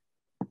 million.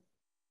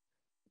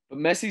 But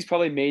Messi's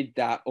probably made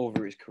that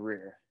over his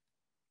career.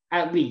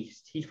 At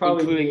least. He's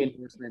probably including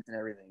endorsements and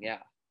everything, yeah.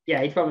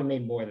 Yeah, he's probably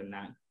made more than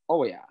that.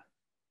 Oh, yeah.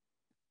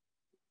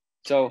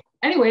 So,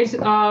 anyways,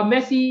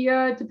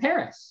 Messi to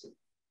Paris.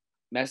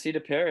 Messi to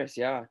Paris,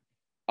 yeah.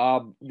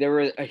 There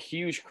were a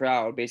huge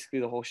crowd. Basically,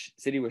 the whole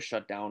city was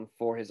shut down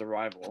for his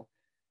arrival.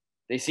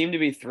 They seem to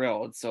be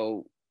thrilled.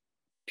 So,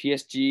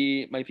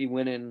 PSG might be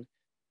winning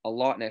a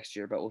lot next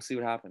year, but we'll see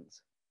what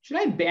happens. Should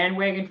I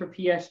bandwagon for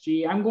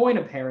PSG? I'm going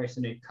to Paris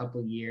in a couple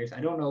of years. I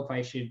don't know if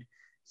I should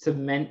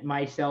cement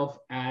myself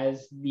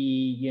as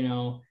the,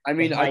 I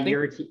mean, I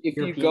think if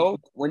you go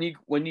when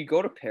you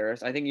go to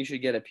Paris, I think you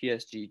should get a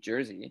PSG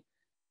jersey,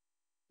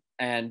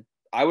 and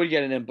I would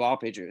get an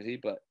Mbappe jersey,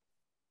 but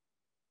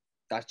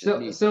that's just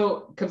me.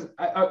 So because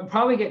I would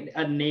probably get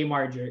a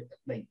Neymar jersey,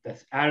 like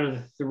out of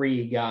the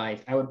 3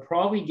 guys, I would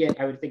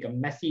think a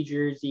Messi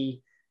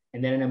jersey,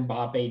 and then an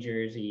Mbappe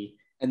jersey,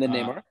 and then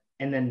Neymar,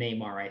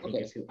 I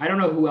think is who. I don't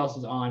know who else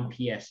is on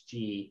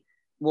PSG.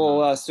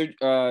 Well,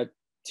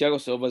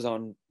 Thiago Silva's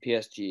on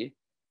PSG.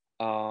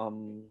 I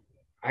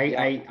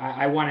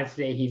want to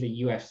say he's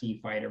a UFC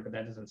fighter, but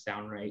that doesn't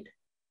sound right.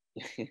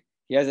 He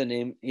has a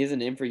name. He has a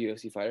name for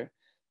UFC fighter.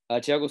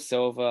 Thiago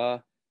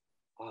Silva.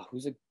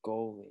 Who's a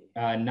goalie?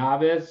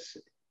 Navas,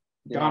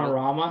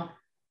 Donnarumma.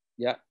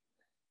 Yeah.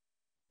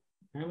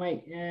 I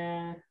might.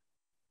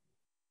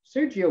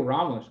 Sergio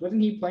Ramos,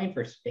 wasn't he playing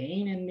for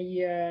Spain in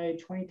the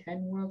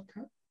 2010 World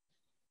Cup?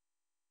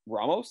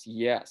 Ramos?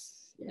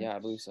 Yes. Yeah, I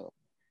believe so.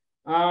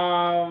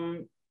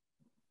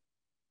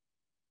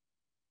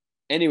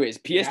 Anyways,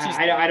 PSG.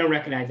 I don't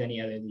recognize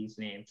any other of these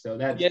names, so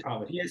that's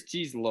probably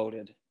PSG's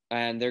loaded,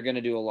 and they're going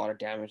to do a lot of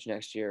damage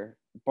next year,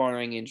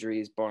 barring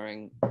injuries,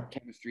 barring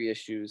chemistry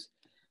issues.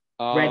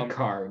 Red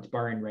cards,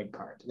 barring red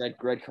cards. Red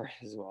cards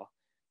as well.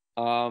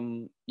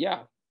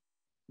 Yeah,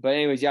 but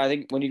anyways, yeah, I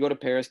think when you go to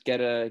Paris, get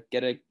a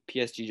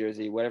PSG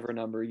jersey, whatever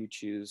number you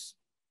choose,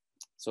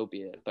 so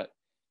be it. But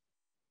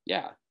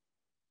yeah,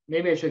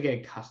 maybe I should get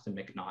a custom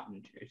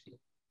McNaughton jersey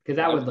because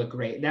that would look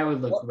great. That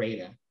would look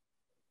great.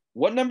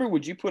 What number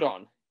would you put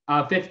on?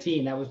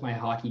 15. That was my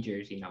hockey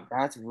jersey number.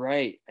 That's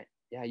right.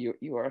 Yeah,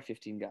 you are a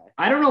 15 guy.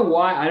 I don't know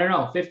why. I don't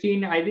know.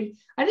 15. I think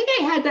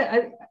I had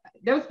that.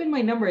 That's been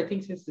my number, I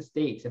think, since the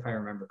States, if I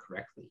remember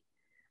correctly.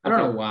 I don't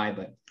know why,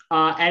 but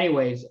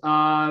anyways,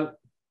 what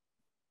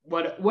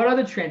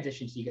other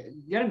transitions do you got?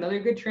 You got another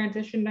good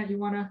transition that you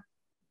wanna?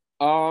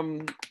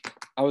 I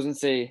was gonna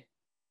say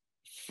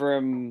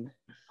I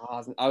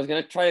was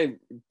gonna try to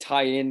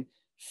tie in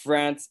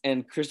France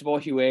and Cristobal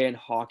Huet and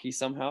hockey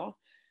somehow,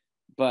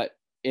 but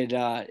it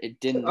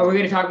didn't. Are we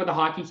gonna talk about the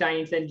hockey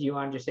signings then? Do you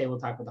want to just say we'll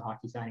talk about the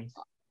hockey signings?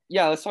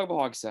 Yeah, let's talk about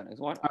hockey signings.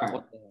 What the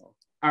hell?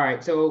 All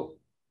right, so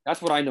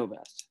that's what I know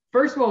best.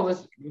 First of all,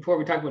 before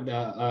we talk about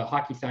the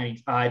hockey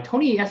signings,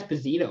 Tony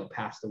Esposito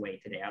passed away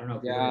today. I don't know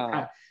if he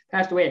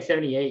passed away at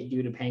 78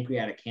 due to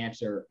pancreatic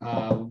cancer.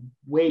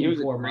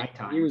 Before my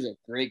time. He was a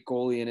great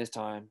goalie in his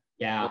time.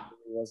 Yeah,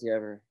 was he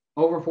ever?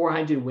 Over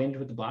 400 wins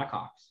with the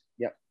Blackhawks.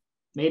 Yep,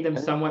 made them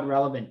somewhat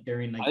relevant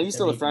during. I think he's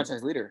still the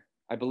franchise leader,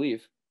 I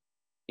believe,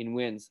 in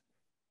wins.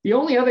 The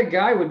only other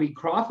guy would be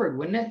Crawford,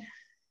 wouldn't it?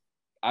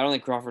 I don't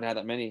think Crawford had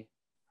that many.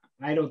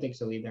 I don't think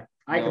so either.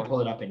 I could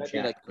pull it up and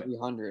check. Like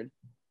 300.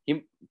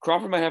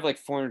 Crawford might have like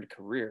 400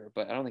 career,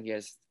 but I don't think he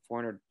has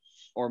 400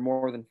 or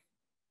more than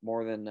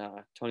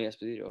Tony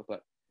Esposito.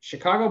 But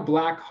Chicago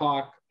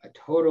Blackhawk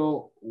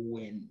total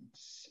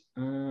wins.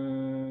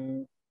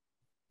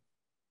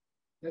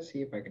 Let's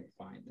see if I can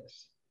find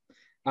this.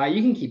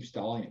 You can keep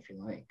stalling if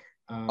you like.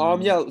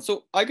 Yeah.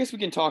 So I guess we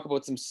can talk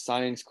about some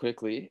signings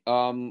quickly.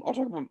 I'll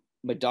talk about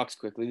my Ducks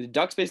quickly. The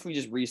Ducks basically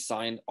just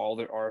re-signed all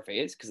their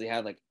RFAs because they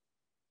had like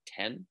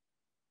 10.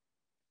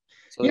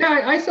 So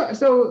yeah, I saw.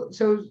 So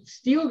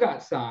Steele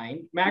got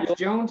signed. Max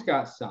Jones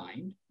got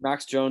signed.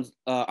 Max Jones,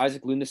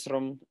 Isaac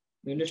Lundestrom,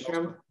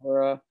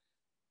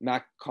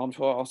 Mac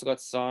Comtois also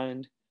got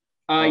signed.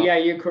 Yeah,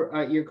 you're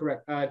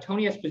correct.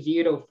 Tony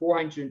Esposito,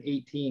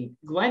 418.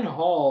 Glenn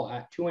Hall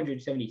at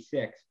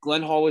 276.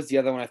 Glenn Hall was the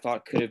other one I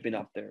thought could have been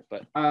up there,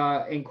 but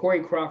and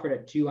Corey Crawford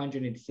at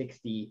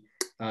 260.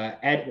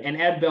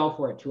 Ed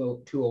Belfour at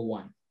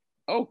 201.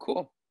 Oh,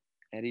 cool.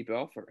 Eddie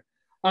Belfour.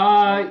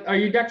 Are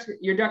your Ducks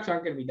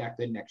aren't going to be that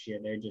good next year.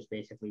 They're just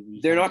basically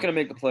they're not going to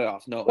make the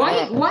playoffs. No.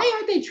 Why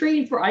aren't they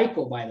trading for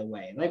Eichel, by the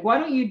way? Like, why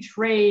don't you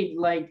trade,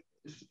 like,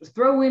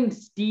 throw in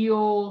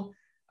Steele,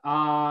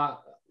 a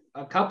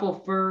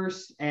couple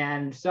firsts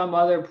and some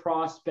other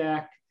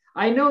prospect?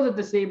 I know that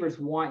the Sabres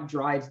want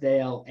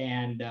Drysdale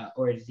and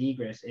or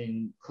Zegras,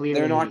 and clearly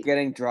they're not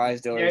getting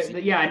Drysdale.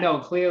 Yeah, no,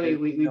 clearly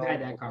we've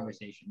had that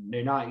conversation.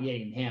 They're not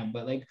getting him,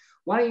 but like,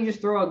 why don't you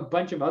just throw a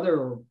bunch of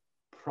other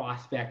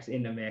prospects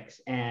in the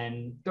mix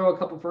and throw a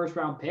couple first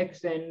round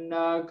picks and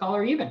call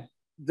her even?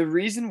 The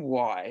reason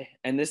why,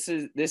 and this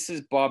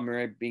is Bob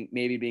Murray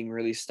being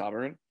really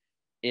stubborn,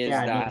 is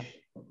that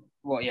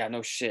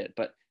no shit,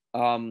 but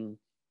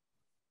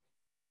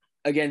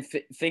again,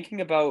 thinking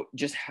about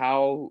just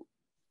how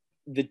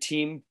the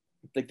team,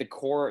 like the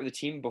core of the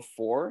team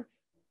before,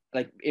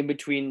 like in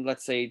between,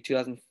 let's say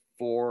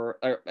 2004,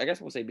 or I guess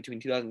we'll say between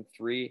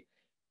 2003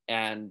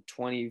 and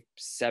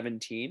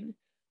 2017,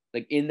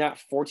 like in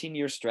that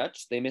 14-year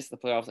stretch, they missed the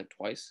playoffs like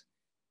twice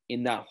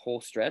in that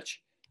whole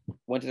stretch.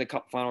 Went to the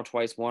cup final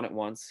twice, won it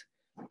once.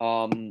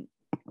 In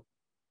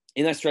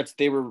that stretch,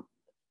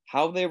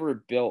 how they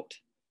were built.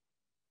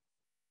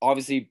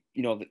 Obviously,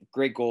 the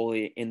great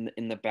goalie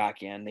in the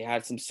back end. They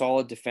had some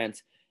solid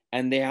defense,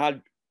 and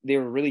they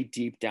were really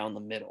deep down the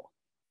middle.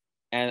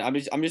 And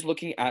I'm just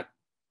looking at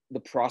the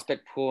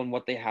prospect pool and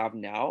what they have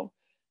now,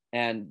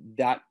 and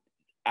that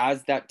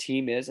as that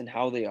team is and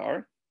how they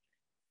are,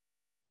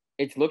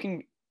 it's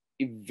looking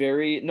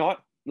very,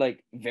 not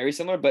like very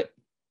similar, but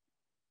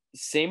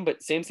same but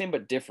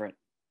different.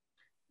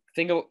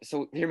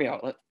 So hear me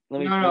out. Let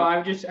me. No,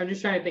 I'm just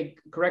trying to think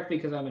correctly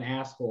because I'm an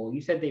asshole.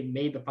 You said they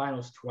made the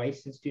finals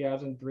twice since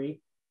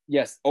 2003.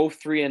 Yes,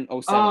 03 and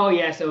 07. Oh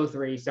yes,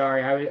 03.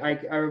 Sorry, I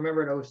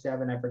remembered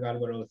 07. I forgot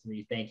about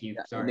 03. Thank you.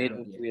 Sorry, made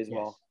 03 as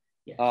well.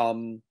 Yes.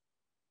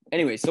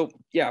 Anyway, so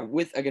yeah,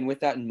 with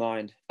that in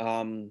mind,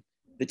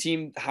 the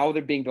team, how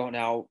they're being built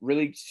now,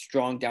 really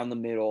strong down the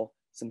middle.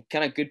 Some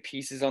kind of good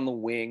pieces on the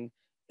wing.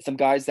 Some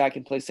guys that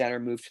can play center,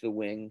 move to the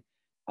wing.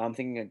 I'm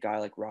thinking a guy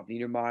like Rob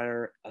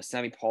Niedermeyer,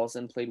 Sammy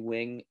Paulson played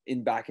wing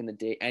back in the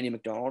day, Andy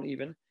McDonald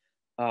even.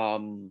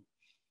 And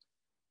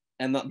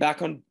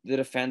back on the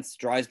defense,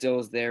 Drysdale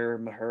is there.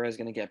 Mahura is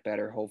going to get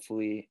better,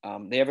 hopefully.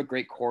 They have a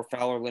great core,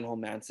 Fowler,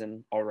 Lindholm,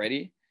 Manson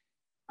already.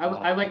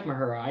 I like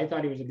Mahura. I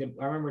thought he was a good.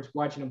 I remember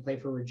watching him play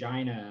for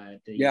Regina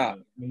at the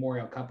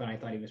Memorial Cup, and I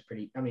thought he was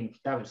pretty. I mean,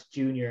 that was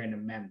junior in the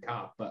Mem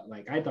Cup, but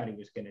like I thought he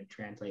was going to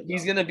translate.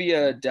 He's going to be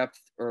a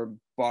depth or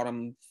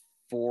bottom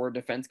 4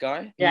 defense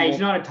guy. Yeah, he's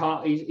not a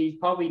top. He's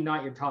probably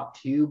not your top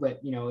 2, but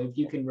if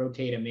you can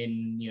rotate him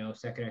in,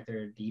 second or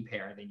third D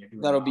pair, then you're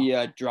doing. That'll be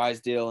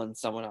Drysdale and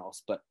someone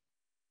else, but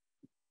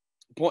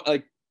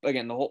like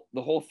again,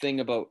 the whole thing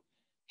about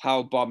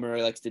how Bob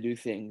Murray likes to do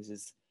things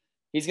is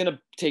he's going to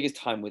take his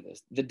time with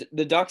this.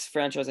 The Ducks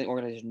franchising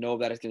organization know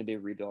that it's going to be a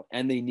rebuild,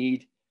 and they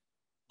need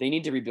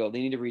to rebuild.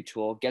 They need to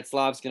retool.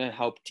 Getzlaf's going to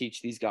help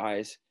teach these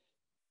guys,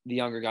 the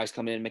younger guys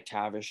coming in,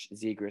 McTavish,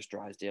 Zegras,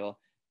 Drysdale,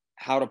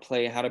 how to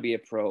play, how to be a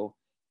pro,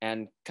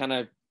 and kind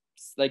of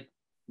like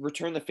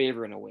return the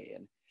favor in a way.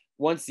 And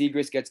once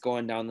Zegras gets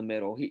going down the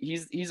middle,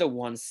 he's a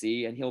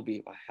 1C, and he'll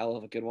be a hell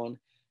of a good one.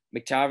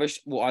 McTavish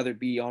will either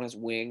be on his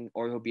wing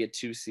or he'll be a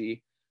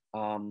 2C.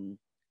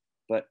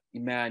 But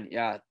man,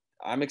 yeah,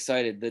 I'm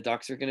excited. The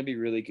Ducks are going to be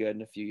really good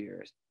in a few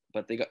years,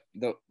 but they got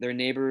their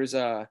neighbors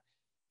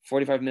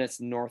 45 minutes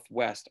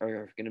northwest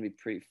are going to be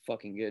pretty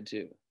fucking good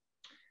too.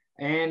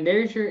 And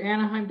there's your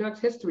Anaheim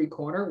Ducks history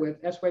corner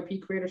with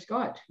SYP creator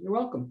Scott. You're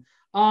welcome.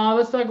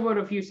 Let's talk about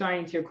a few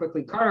signings here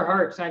quickly. Carter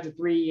Hart signs a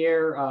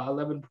 3-year,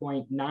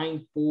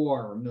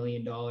 $11.94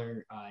 million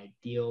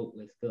deal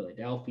with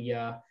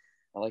Philadelphia.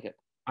 I like it.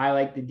 I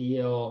like the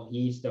deal.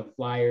 He's the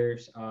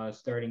Flyers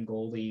starting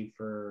goalie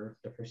for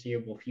the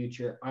foreseeable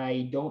future.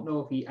 I don't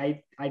know if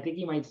I think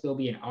he might still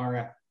be an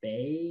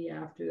RFA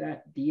after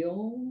that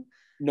deal.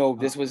 No,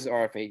 this was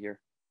RFA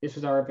year. This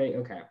was RFA.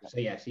 Okay. So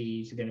yes,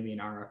 he's going to be an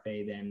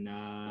RFA then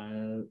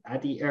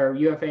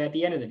UFA at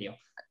the end of the deal.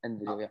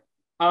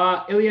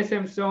 Ilya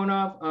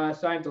Samsonov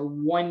signs a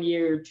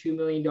 1-year, $2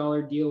 million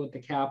deal with the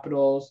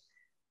Capitals.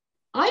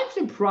 I'm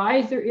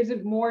surprised there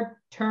isn't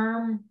more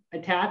term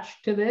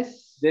attached to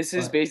this. This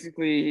is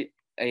basically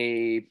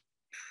a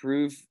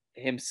prove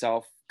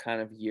himself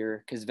kind of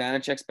year because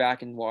Vanacek's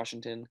back in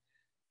Washington.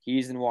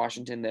 He's in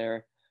Washington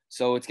there.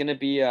 So it's going to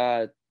be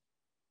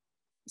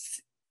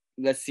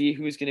let's see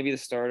who's going to be the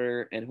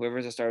starter, and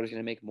whoever's the starter is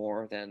going to make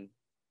more than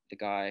the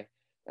guy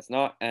that's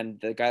not, and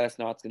the guy that's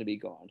not is going to be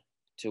gone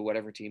to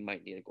whatever team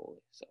might need a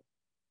goalie. So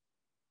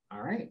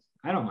All right.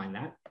 I don't mind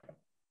that.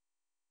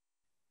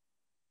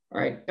 All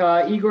right.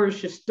 Igor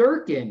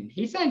Shesterkin.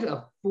 He signs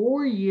a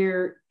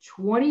 4-year,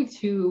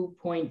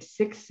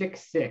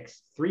 22.666,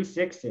 3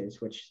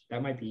 sixes, which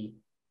that might be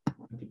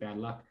bad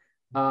luck.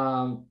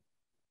 $1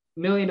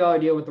 million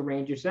deal with the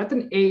Rangers. So that's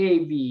an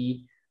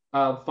AAV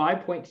of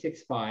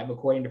 5.65,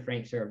 according to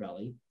Frank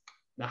Saravelli.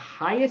 The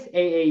highest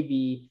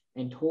AAV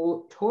and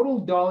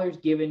total dollars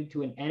given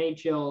to an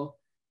NHL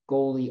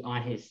goalie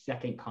on his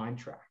second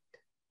contract.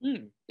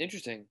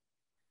 Interesting.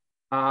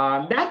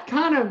 That's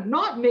kind of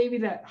not maybe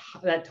that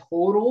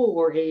total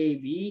or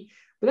AAV,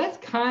 but that's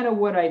kind of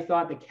what I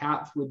thought the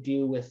Caps would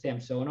do with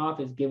Samsonov,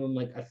 is give him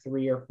like a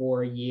 3 or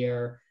 4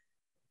 year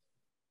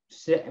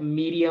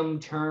medium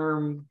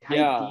term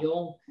type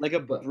deal, like a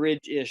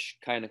bridge-ish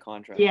kind of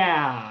contract.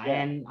 Yeah,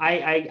 and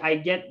I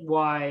get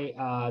why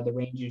the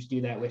Rangers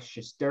do that with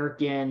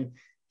Shesterkin.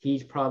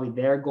 He's probably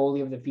their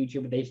goalie of the future,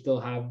 but they still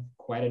have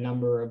quite a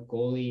number of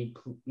goalie,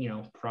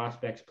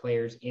 prospects,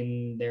 players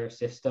in their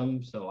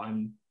system. So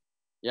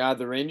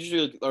the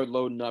Rangers are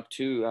loading up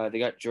too. They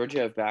got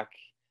Georgiev back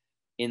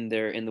in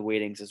the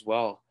waitings as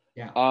well.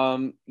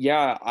 I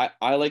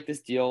like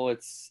this deal.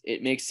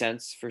 It makes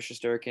sense for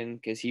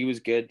Shesterkin because he was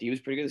good. He was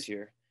pretty good this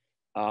year.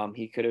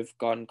 He could have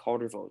gotten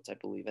Calder votes, I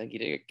believe. I think he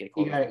did get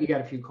Calder votes. He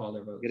got a few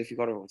Calder votes. Get a few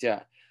Calder votes,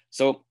 yeah.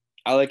 So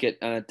I like it.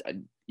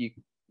 Nothing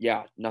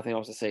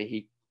else to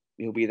say.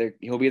 He'll be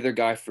their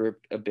guy for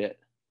a bit.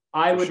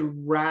 I would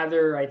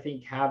rather, I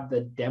think, have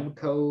the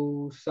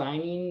Demko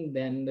signing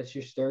than the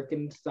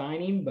Shesterkin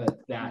signing, but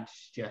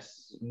that's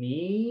just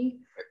me.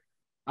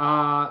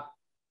 Vrana,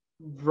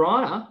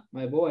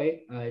 my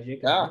boy, Jacob.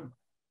 Yeah.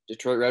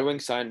 Detroit Red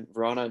Wings signed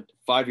Vrana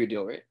 5-year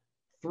deal, right?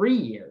 3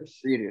 years.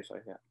 3 years,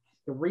 sorry, yeah.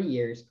 3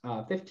 years,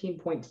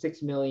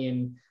 $15.6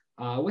 million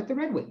with the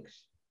Red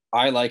Wings.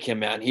 I like him,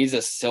 man. He's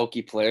a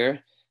silky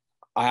player.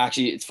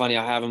 It's funny,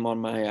 I have him on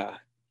my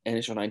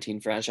NHL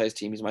 19 franchise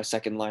team. He's my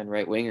second line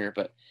right winger,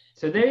 but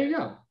so there you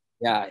go.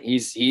 Yeah,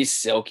 he's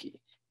silky.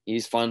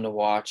 He's fun to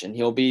watch, and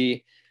he'll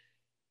be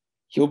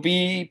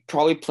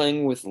probably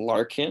playing with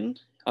Larkin,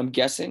 I'm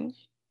guessing,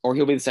 or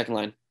he'll be the second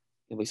line.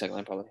 He'll be second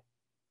line probably.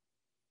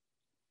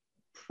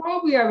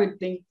 Probably, I would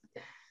think.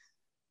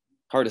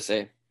 Hard to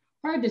say.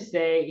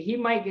 He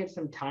might get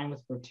some time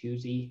with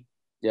Bertuzzi.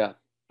 Yeah.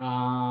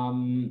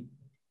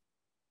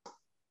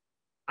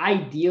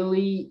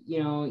 Ideally,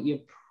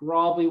 you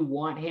probably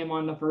want him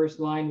on the first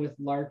line with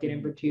Larkin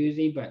and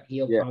Bertuzzi, but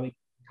he'll probably get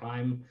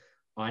time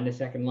on the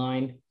second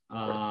line.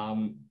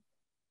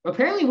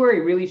 Apparently, where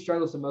he really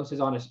struggles the most is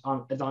on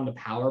the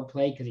power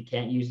play, because he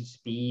can't use his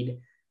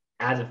speed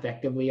as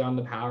effectively on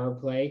the power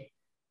play.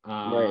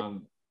 Right.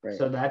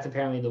 So that's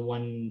apparently the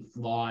one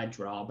flaw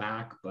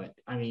drawback. But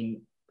I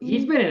mean,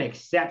 he's been an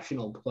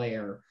exceptional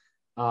player.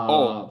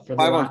 For the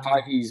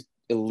 5-on-5, he's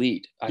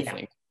elite. I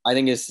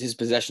think his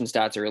possession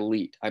stats are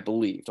elite. I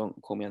believe. Don't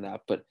quote me on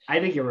that, but I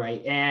think you're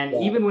right. And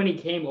even when he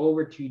came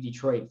over to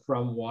Detroit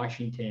from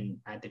Washington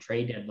at the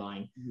trade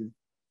deadline,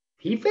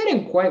 he fit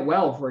in quite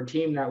well for a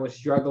team that was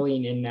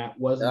struggling and that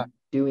wasn't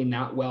doing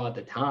that well at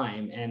the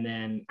time. And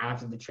then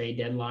after the trade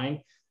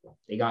deadline,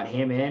 they got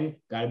him in,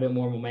 got a bit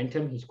more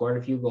momentum. He scored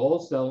a few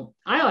goals. So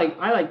I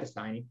like the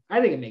signing.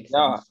 I think it makes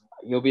sense.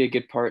 He'll be a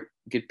good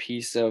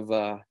piece of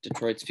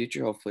Detroit's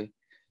future, hopefully.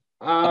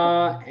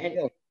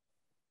 Pardon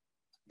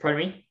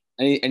me?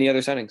 Any other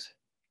signings?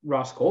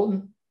 Ross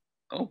Colton.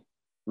 Oh,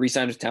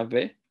 re-signed with Tampa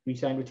Bay?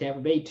 Re-signed with Tampa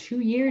Bay.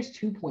 2 years,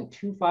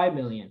 $2.25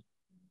 million.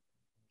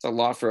 It's a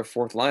lot for a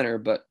fourth liner,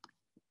 but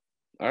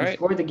all right. He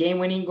scored the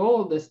game-winning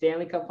goal, the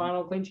Stanley Cup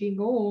final clinching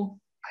goal.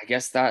 I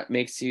guess that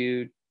makes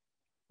you,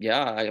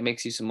 it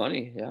makes you some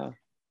money, yeah.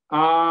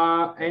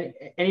 And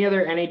any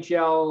other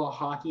NHL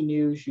hockey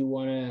news you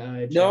want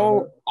to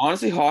No,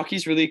 honestly,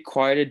 hockey's really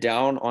quieted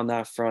down on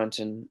that front.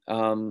 And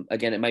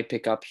again, it might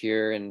pick up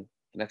here in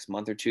the next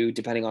month or two,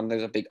 depending on if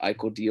there's a big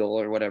Eichel deal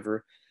or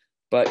whatever.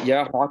 But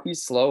yeah,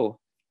 hockey's slow.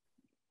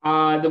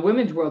 The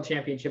Women's World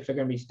Championships are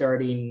going to be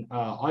starting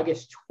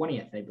August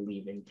 20th, I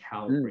believe, in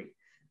Calgary.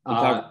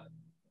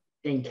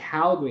 In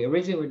Calgary.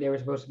 Originally, they were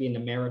supposed to be in the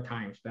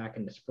Maritimes back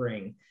in the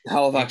spring.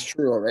 Halifax,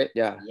 true, right?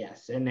 Yeah.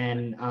 Yes, and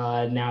then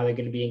now they're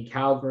going to be in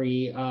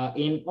Calgary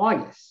in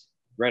August.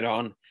 Right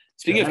on.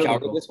 Speaking of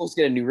Calgary, they're supposed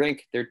to get a new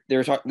rink.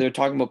 They're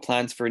talking about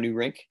plans for a new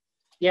rink.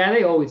 Yeah,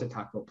 they always have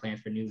talked about plans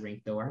for a new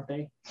rink, though, aren't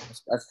they?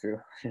 That's true.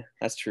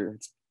 That's true.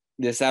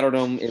 The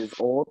Saddledome is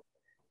old.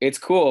 It's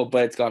cool,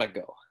 but it's gotta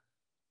go.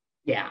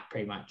 Yeah,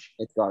 pretty much.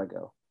 It's gotta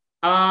go.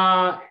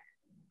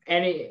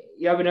 And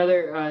you have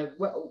another.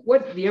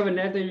 What do you have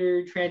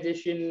another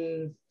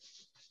transition?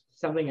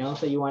 Something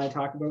else that you want to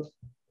talk about?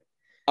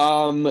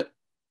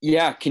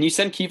 Yeah. Can you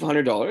send Keith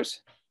 $100?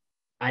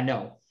 I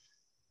know.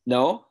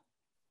 No.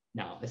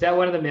 Is that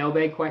one of the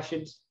mailbag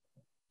questions?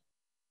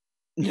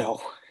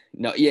 No.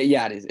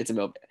 Yeah, it is. It's a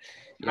mailbag.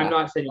 Yeah. I'm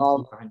not sending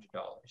Keith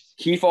 $100.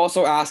 Keith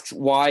also asks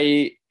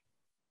why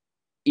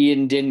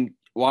you didn't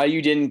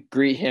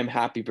greet him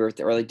happy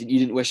birthday, or you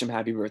didn't wish him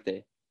happy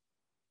birthday.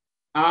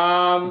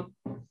 I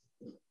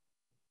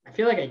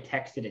feel like I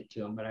texted it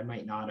to him, but I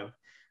might not have.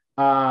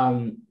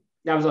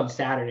 that was on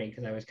Saturday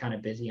because I was kind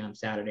of busy on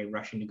Saturday,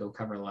 rushing to go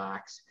cover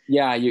Lax.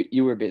 Yeah,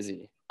 you were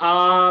busy.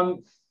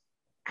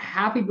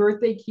 Happy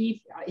birthday,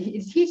 Keith.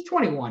 He's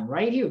 21,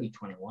 right? He would be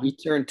 21. He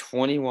turned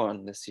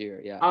 21 this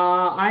year. Yeah.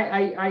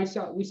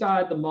 We saw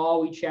at the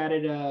mall. We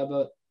chatted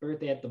about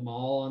birthday at the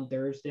mall on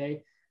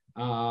Thursday.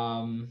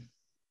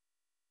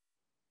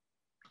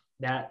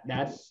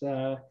 That's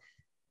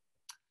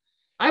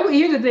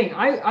here's the thing.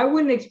 I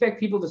wouldn't expect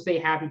people to say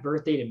happy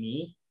birthday to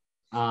me.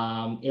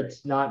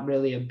 It's not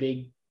really a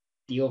big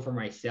deal for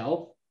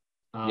myself.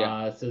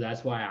 So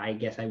that's why I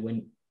guess I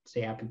wouldn't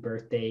say happy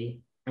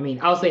birthday. I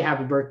mean, I'll say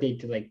happy birthday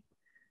to like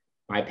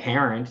my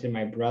parents and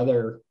my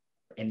brother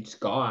and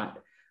Scott,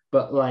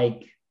 but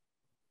like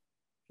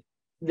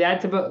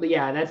that's about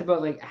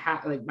like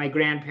like my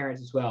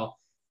grandparents as well.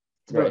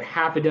 It's about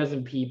half a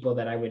dozen people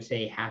that I would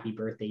say happy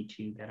birthday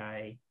to that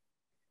I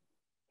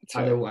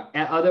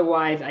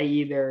otherwise I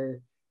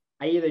either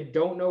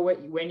don't know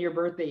when your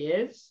birthday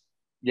is.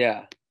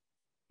 Yeah.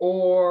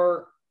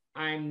 Or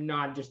I'm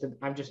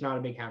just not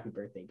a big happy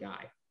birthday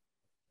guy.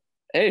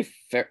 Hey,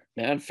 fair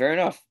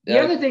enough. The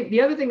other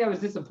thing that was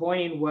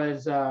disappointing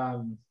was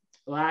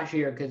last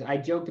year, because I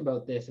joked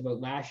about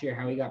last year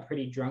how he got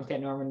pretty drunk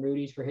at Norman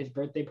Rudy's for his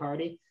birthday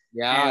party.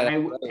 Yeah,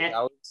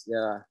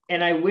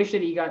 and I wish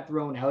that he got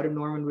thrown out of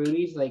Norman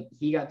Rudy's, like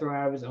he got thrown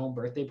out of his own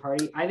birthday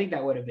party. I think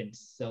that would have been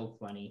so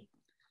funny.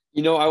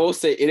 You know, I will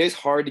say it is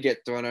hard to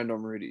get thrown out of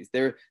Norman Rudy's.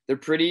 They're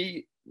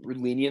pretty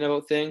lenient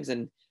about things,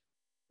 and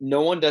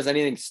no one does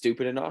anything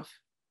stupid enough.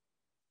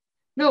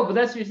 No, but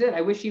that's what you said. I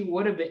wish he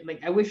would have been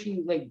like. We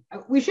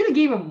should have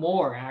gave him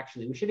more.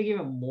 Actually, we should have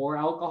given him more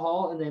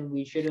alcohol, and then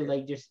we should have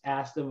like just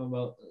asked him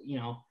about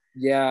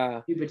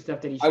stupid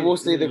stuff that he. I will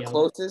say the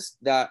closest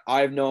that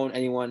I've known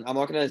anyone. I'm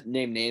not gonna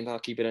name names. I'll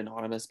keep it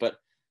anonymous. But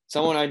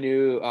someone I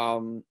knew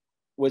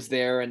was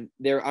there, and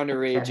they're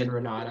underage. Kevin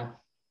Renata.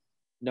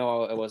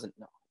 No, it wasn't.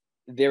 No,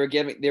 they were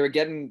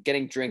getting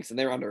drinks, and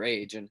they were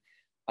underage,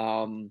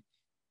 and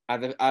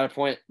at a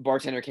point,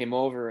 bartender came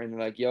over and they're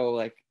like, yo,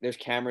 like there's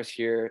cameras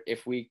here.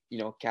 If we,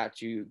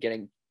 catch you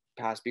getting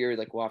past beer,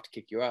 like we'll have to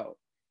kick you out.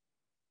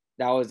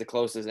 That was the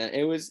closest. And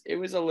it was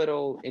a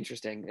little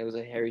interesting. It was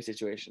a hairy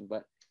situation,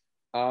 but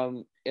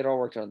it all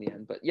worked out in the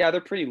end. But yeah,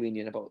 they're pretty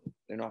lenient about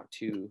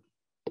it.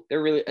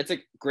 It's a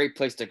great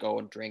place to go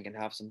and drink and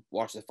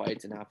watch the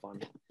fights and have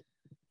fun.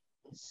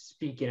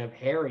 Speaking of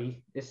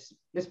hairy, this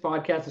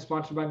podcast is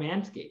sponsored by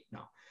Manscaped.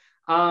 No.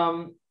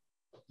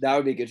 That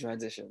would be a good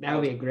transition. That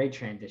would be a great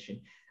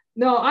transition.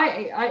 No,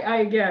 I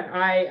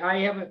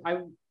haven't.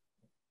 I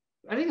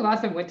think the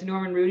last time I went to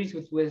Norman Rudy's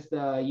was with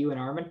you and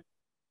Armin.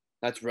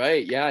 That's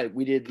right. Yeah,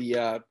 we did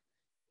the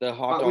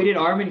hot dog. We did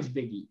Armin's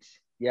Big Eats.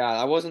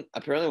 Yeah, that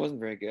apparently wasn't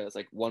very good. It's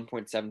like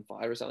 1.75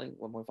 or something,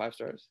 1.5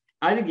 stars.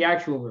 I think the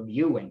actual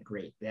review went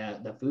great.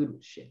 The food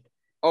was shit.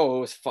 Oh, it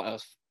was fun.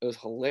 It was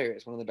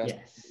hilarious. One of the best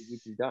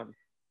we've done.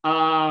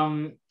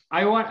 Do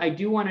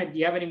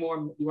you have any more?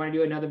 You want to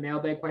do another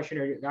mailbag question,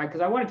 or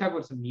because I want to talk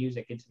about some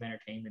music and some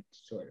entertainment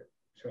sort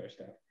of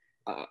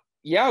stuff.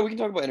 Yeah, we can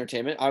talk about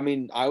entertainment. I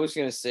mean, I was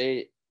gonna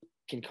say,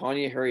 can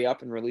Kanye hurry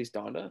up and release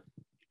Donda?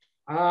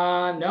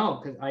 No,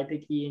 because I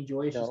think he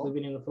enjoys just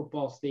living in the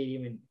football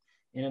stadium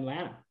in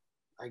Atlanta.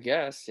 I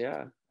guess,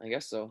 yeah, I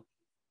guess so.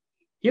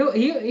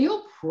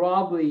 He'll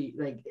probably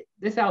like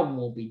this album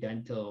won't be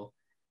done till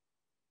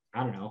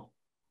I don't know,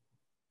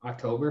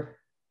 October.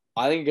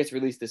 I think it gets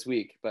released this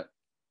week, but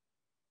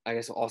I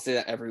guess I'll say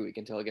that every week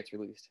until it gets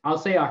released. I'll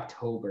say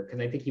October because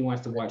I think he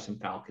wants to watch some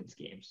Falcons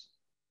games.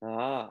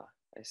 Ah,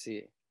 I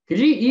see. Could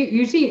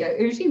you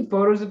seen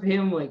photos of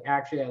him like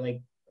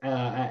actually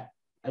at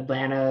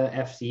Atlanta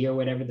FC or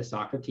whatever the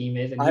soccer team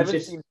is? And I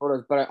haven't seen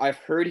photos, but I've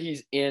heard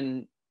he's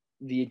in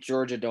the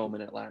Georgia Dome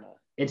in Atlanta.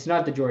 It's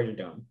not the Georgia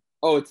Dome.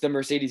 Oh, it's the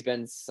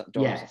Mercedes-Benz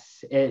Dome.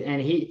 Yes, and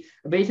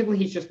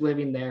he's just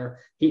living there.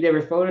 There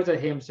were photos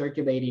of him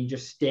circulating,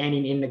 just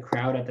standing in the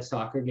crowd at the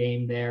soccer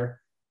game there.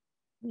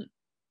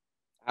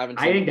 I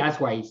think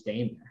that's why he's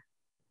staying there.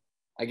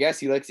 I guess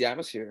he likes the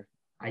atmosphere.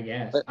 I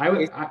guess. But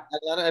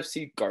Atlanta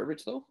FC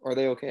garbage though? Or are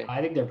they okay?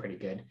 I think they're pretty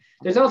good.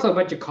 There's also a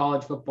bunch of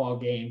college football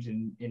games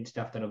and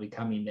stuff that'll be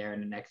coming there in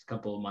the next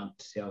couple of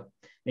months. So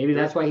maybe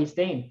that's why he's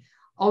staying.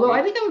 Although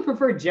I think I would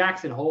prefer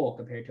Jackson Hole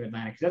compared to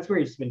Atlanta because that's where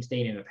he's been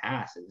staying in the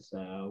past. Is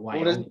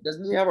Wyoming.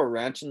 Doesn't he have a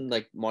ranch in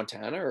like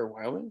Montana or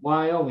Wyoming?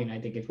 Wyoming, I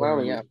think it's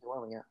Wyoming. Yeah.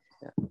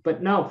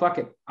 But no, fuck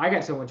it. I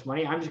got so much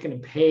money. I'm just gonna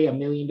pay $1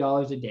 million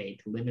a day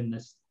to live in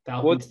this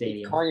Falcon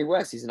Stadium. Kanye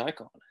West, he's an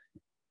icon.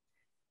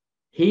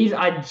 He's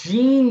a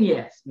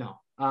genius. No,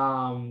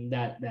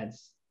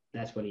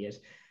 that's what he is.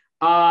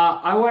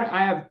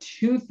 I have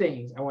two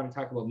things I want to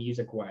talk about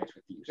music wise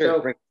with you.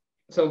 Sure,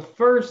 so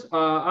first,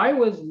 I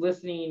was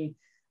listening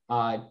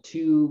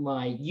to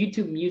my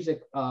YouTube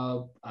music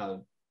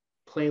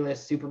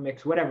playlist, super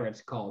mix, whatever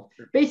it's called.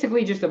 Sure.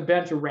 Basically, just a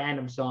bunch of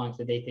random songs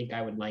that they think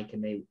I would like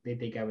and they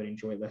think I would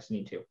enjoy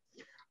listening to.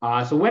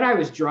 So when I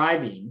was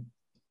driving,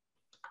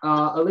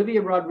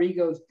 Olivia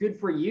Rodrigo's "Good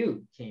for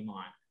You" came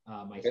on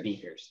my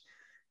speakers,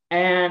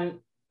 and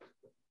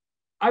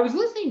I was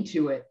listening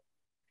to it,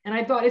 and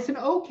I thought it's an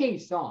okay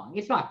song.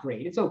 It's not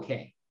great. It's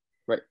okay.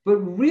 Right. But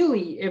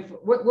really,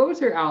 what was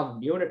her album?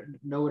 Do you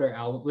know what her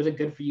album was? It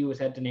Good for You? Was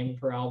that the name of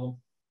her album?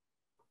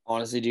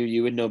 Honestly, dude,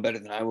 you would know better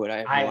than I would.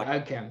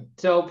 Okay.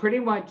 So pretty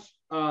much,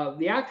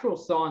 the actual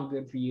song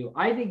 "Good for You,"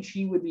 I think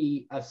she would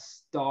be a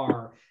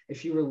star if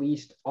she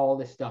released all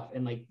this stuff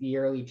in like the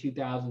early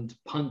 2000s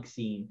punk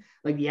scene,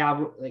 like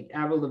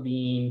Avril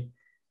Lavigne.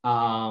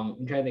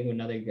 I'm trying to think of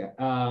another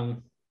guy.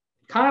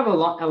 Kind of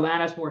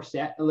Alanis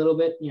Morissette a little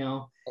bit,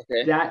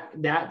 Okay.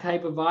 that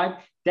type of vibe.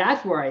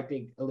 That's where I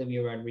think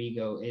Olivia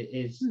Rodrigo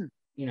is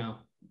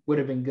would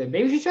have been good.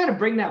 Maybe she's trying to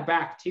bring that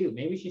back too.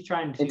 Maybe she's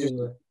trying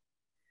to.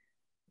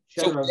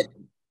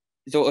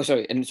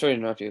 Sorry, and sorry to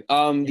interrupt you.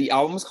 The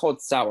album is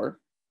called Sour.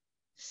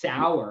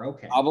 Sour,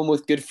 okay. Album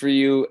with Good for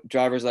You,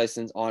 Driver's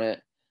License on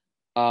it.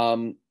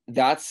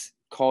 That's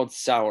called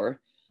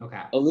Sour.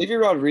 Okay. Olivia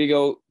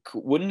Rodrigo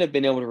wouldn't have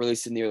been able to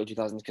release it in the early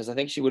 2000s because I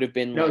think she would have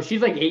been. No,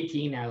 she's like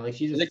 18 now. Like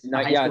she's a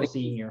high school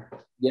senior.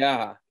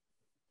 Yeah.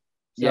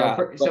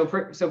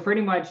 So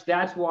pretty much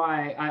that's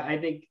why I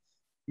think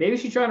maybe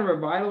she's trying to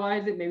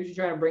revitalize it. Maybe she's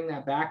trying to bring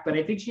that back. But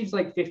I think she's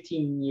like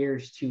 15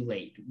 years too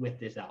late with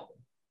this album.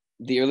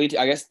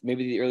 I guess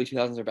maybe the early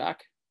 2000s are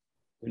back.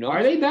 Who knows?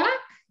 Are they back?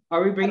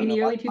 Are we bringing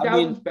the early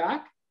 2000s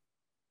back?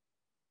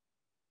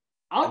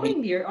 I'll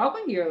bring the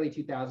early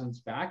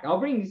 2000s back. I'll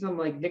bring some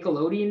like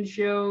Nickelodeon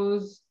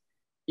shows.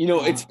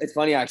 It's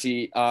funny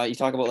actually. You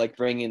talk about like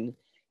bringing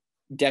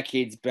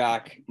decades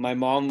back. My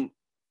mom,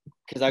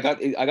 because I got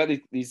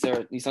these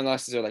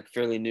sunglasses are like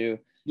fairly new.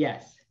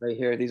 Yes. Right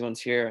here, these ones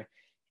here,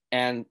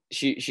 and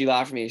she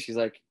laughed at me. She's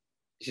like,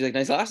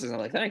 nice glasses. And I'm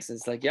like, thanks. And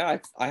it's like, yeah,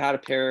 I had a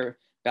pair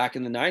back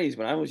in the 90s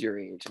when I was your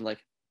age. I'm like,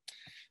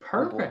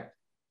 perfect. Oh,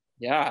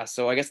 yeah,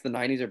 so I guess the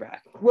 90s are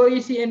back. Well,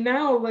 you see, and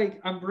now like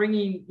I'm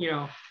bringing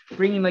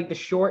like the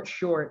short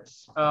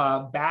shorts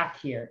back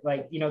here,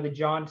 like the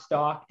John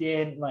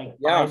Stockton, like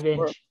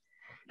 5-inch,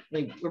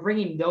 like we're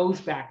bringing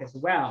those back as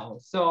well.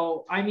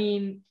 So I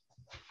mean,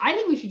 I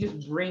think we should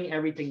just bring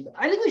everything.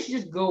 I think we should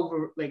just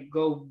go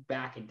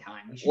back in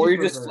time. Or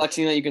you're just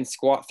flexing that you can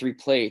squat 3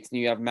 plates and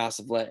you have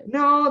massive legs.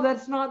 No,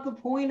 that's not the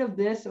point of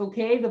this.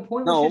 Okay, the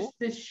point was just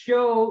to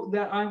show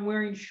that I'm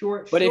wearing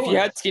short. But if you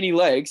had skinny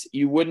legs,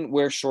 you wouldn't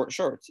wear short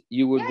shorts.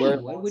 You would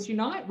wear. Would you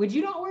not? Would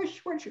you not wear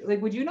short?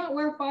 Like, would you not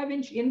wear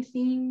 5-inch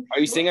inseam? Are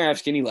you saying I have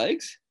skinny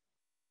legs?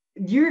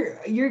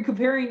 You're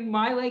comparing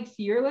my legs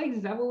to your legs.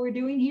 Is that what we're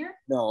doing here?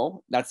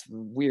 No, that's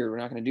weird. We're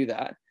not going to do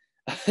that.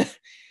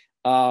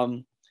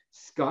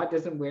 Scott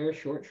doesn't wear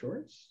short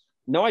shorts?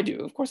 No, I do.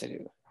 Of course I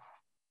do.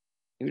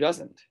 Who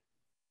doesn't?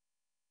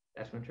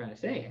 That's what I'm trying to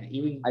say.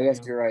 I guess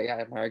you're right.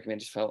 Yeah, my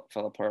argument just fell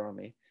apart on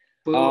me.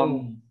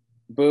 Boom.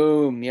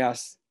 Boom.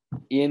 Yes.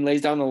 Ian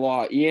lays down the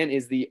law. Ian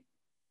is the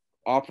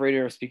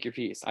operator of Speak Your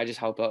Piece. I just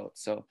help out.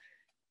 So.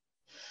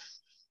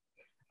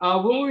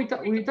 What were we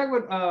talking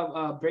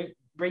about?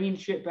 Bringing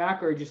shit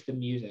back or just the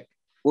music?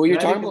 Well, we were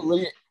talking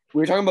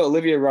about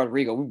Olivia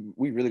Rodrigo.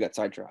 We really got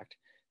sidetracked.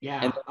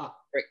 Yeah. And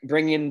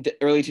bring in the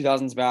early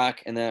 2000s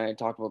back, and then I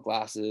talk about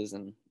glasses.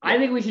 And I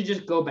think we should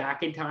just go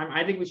back in time.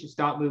 I think we should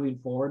stop moving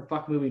forward.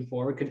 Fuck moving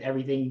forward, because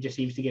everything just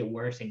seems to get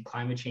worse, and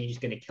climate change is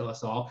going to kill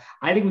us all.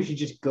 I think we should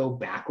just go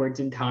backwards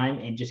in time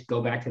and just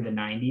go back to the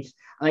 90s.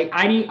 Like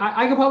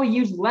I could probably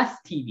use less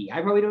TV.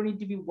 I probably don't need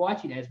to be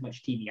watching as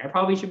much TV. I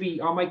probably should be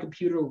on my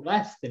computer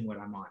less than what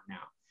I'm on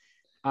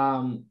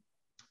now.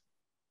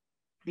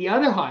 The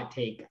other hot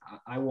take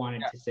I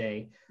wanted to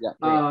say.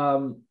 Yeah.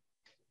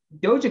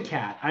 Doja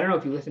Cat. I don't know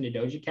if you listen to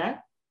Doja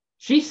Cat.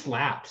 She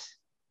slaps.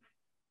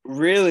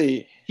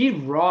 Really? She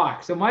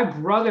rocks. So my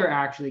brother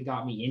actually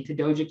got me into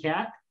Doja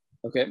Cat.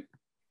 Okay.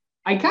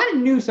 I kind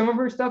of knew some of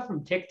her stuff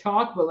from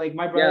TikTok, but like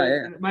my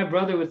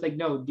brother was like,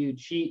 no, dude,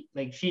 she's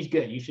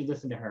good. You should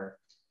listen to her.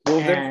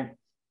 Well,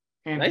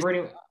 nice.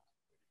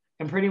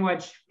 pretty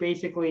much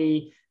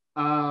basically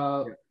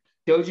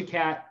Doja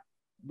Cat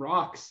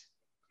rocks.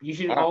 You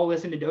should all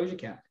listen to Doja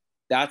Cat.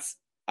 I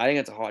think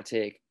that's a hot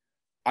take.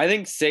 I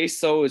think Say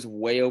So is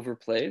way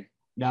overplayed.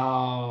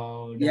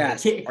 No.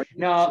 Yes.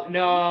 No.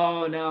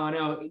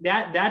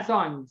 That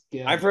song's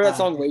good. I've heard that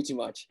song way too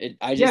much.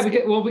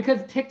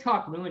 Because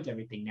TikTok ruins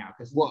everything now.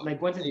 Because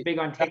once it's big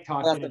on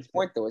TikTok, that's the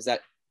point though, is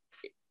that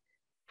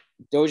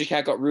Doja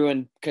Cat got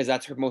ruined because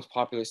that's her most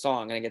popular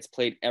song and it gets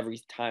played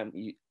every time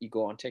you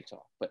go on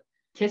TikTok. But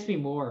Kiss Me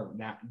More,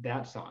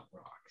 that song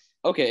rocks.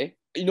 Okay.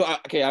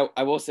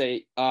 I will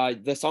say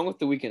the song with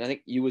The Weeknd, I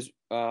think You Was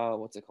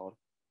what's it called?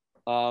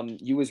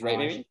 You Was Right,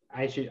 maybe?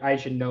 I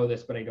should know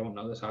this, but I don't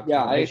know this.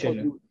 Yeah, I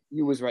shouldn't.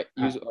 You Was Right.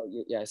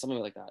 Yeah, something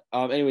like that.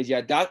 Anyways,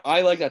 yeah, that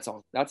I like that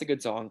song. That's a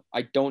good song.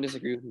 I don't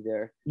disagree with you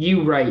there.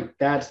 You Right.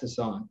 That's the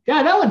song.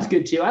 Yeah, that one's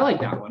good too. I like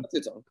that one. That's a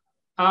good song.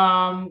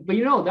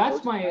 But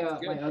that's my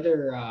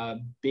other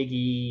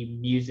Biggie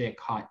music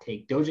hot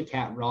take. Doja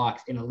Cat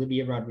rocks, and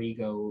Olivia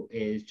Rodrigo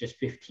is just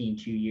 15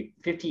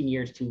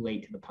 years too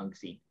late to the punk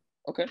scene.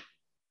 Okay.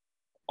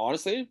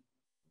 Honestly,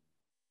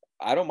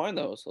 I don't mind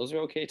those. Those are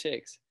okay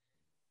takes.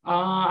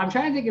 I'm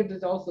trying to think if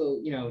there's also,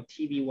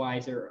 TV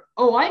wise or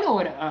I know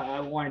what I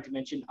wanted to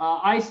mention.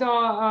 I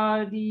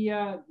saw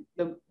the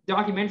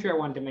documentary I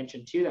wanted to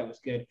mention too. That was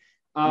good.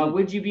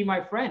 Would You Be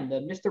My Friend?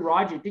 Mr.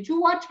 Rogers. Did you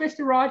watch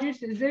Mr.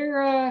 Rogers? Is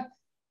there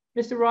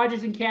Mr.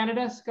 Rogers in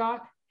Canada,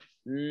 Scott?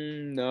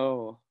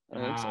 No, I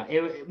don't think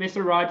so.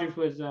 Mr. Rogers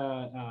was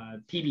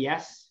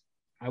PBS.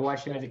 I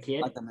watched him as a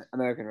kid. Like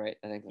American, right?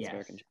 I think that's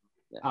American.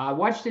 Yeah. I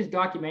watched his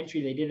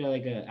documentary. They did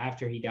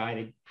after he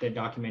died, the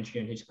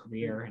documentary on his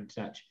career and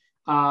such.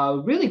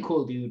 Really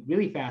cool dude,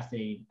 really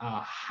fascinating.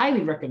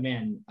 Highly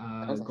recommend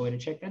going to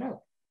check that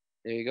out.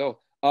 There you go.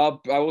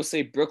 I will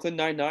say Brooklyn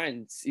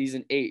Nine-Nine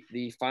season 8,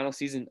 the final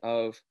season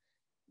of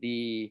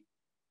the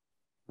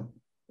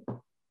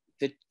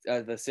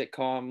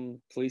sitcom,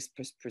 police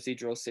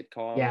procedural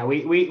sitcom. Yeah,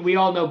 we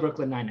all know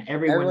Brooklyn Nine-Nine.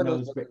 Everyone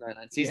knows Brooklyn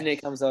Nine-Nine. Season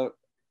 8 comes out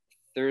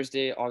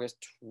Thursday,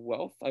 August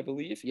 12th, I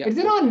believe. Yeah. Is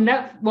it on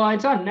Well,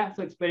 it's on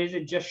Netflix, but is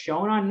it just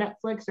shown on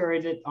Netflix or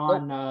is it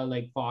on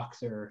like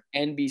Fox or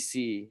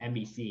NBC?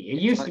 NBC. It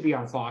used to be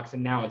on Fox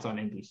and now it's on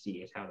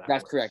NBC. Is how that's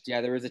works. Correct.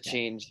 Yeah, there was a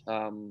change.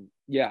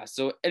 Yeah.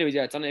 So, anyways,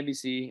 it's on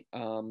NBC.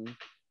 And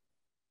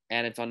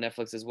it's on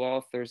Netflix as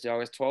well. Thursday,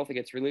 August 12th, it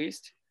gets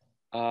released.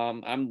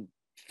 I'm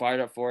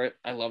fired up for it.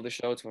 I love the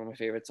show. It's one of my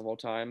favorites of all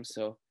time.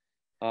 So,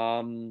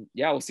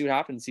 yeah, we'll see what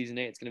happens. Season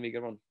 8. It's gonna be a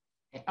good one.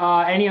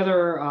 Any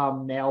other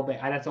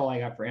mailbag? That's all I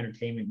got for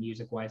entertainment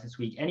music wise this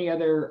week. Any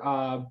other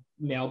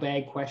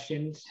mailbag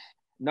questions?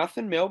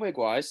 Nothing mailbag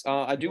wise.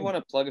 I do want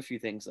to plug a few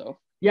things though.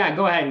 Yeah,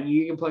 go ahead.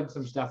 You can plug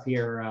some stuff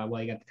here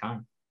while you got the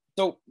time.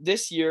 So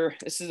this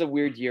is a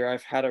weird year.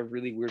 I've had a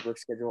really weird work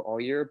schedule all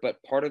year,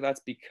 but part of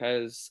that's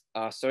because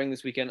starting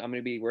this weekend, I'm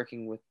going to be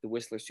working with the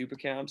Whistler Super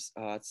Camps.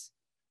 It's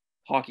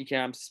hockey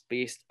camps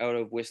based out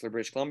of Whistler,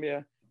 British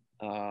Columbia.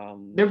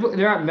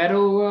 They're at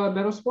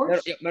Meadow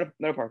Sports?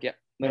 Meadow Park, yeah.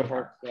 Meadow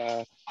Park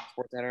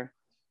Sports Center.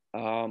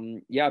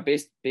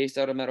 Based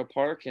out of Meadow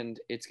Park, and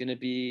it's going to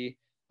be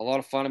a lot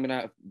of fun. I'm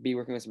going to be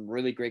working with some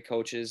really great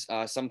coaches,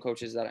 some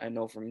coaches that I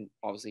know from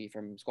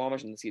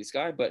Squamish and the Sea to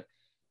Sky, but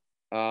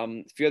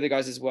a few other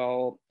guys as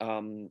well.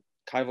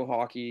 Kaivo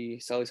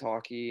Hockey, Selly's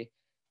Hockey,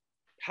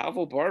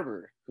 Pavel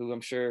Barber, who I'm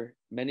sure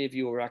many of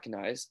you will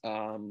recognize.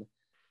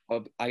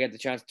 I get the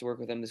chance to work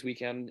with him this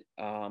weekend,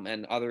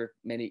 and other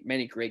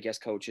many great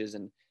guest coaches,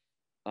 and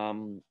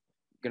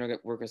gonna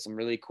work with some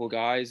really cool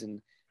guys, and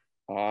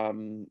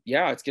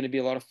it's gonna be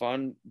a lot of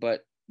fun.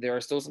 But there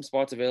are still some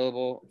spots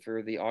available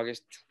for the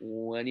August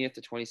 20th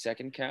to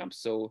 22nd camp.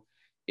 So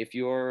if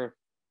you're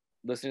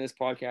listening to this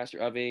podcast,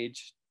 you're of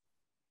age,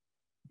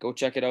 go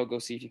check it out. Go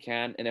see if you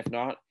can, and if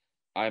not,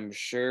 I'm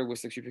sure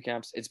Whistler Super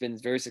Camps, it's been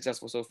very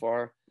successful so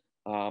far.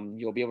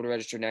 You'll be able to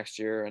register next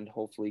year and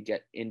hopefully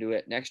get into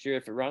it next year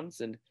if it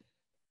runs. And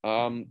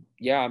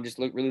I'm just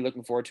really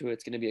looking forward to it.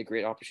 It's going to be a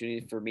great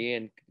opportunity for me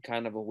and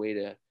kind of a way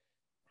to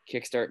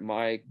kickstart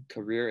my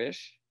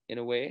career-ish in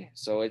a way.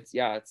 So I'm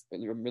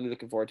really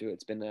looking forward to it.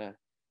 It's been a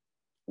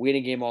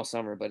waiting game all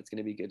summer, but it's going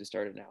to be good to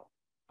start it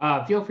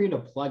now. Feel free to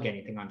plug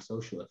anything on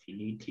social if you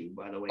need to,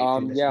 by the way.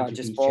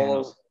 Just follow.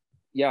 Channels.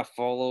 Yeah,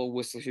 follow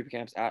Whistler Super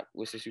Camps at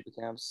Whistler Super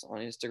Camps on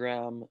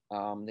Instagram.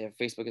 They have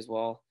Facebook as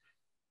well.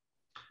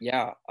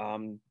 Yeah,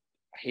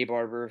 Hey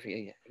Barber,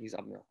 he's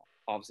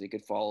obviously a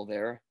good follow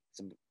there.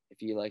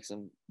 If you like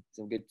some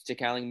good stick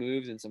handling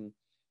moves and some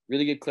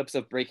really good clips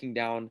of breaking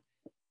down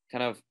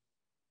kind of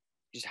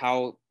just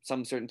how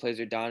some certain plays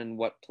are done and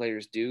what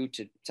players do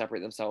to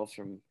separate themselves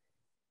from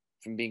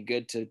being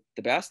good to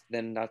the best,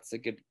 then that's a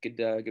good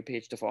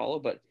page to follow.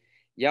 But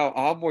yeah,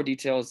 I'll have more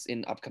details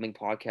in upcoming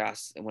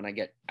podcasts and when I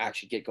get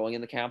going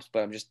in the camps,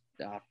 but I'm just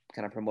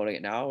kind of promoting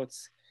it now.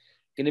 It's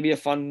going to be a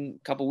fun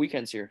couple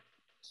weekends here,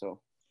 so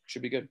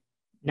should be good.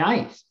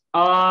 Nice.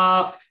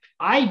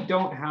 I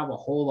don't have a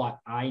whole lot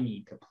I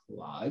need to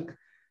plug.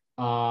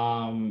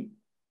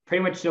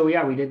 Pretty much. So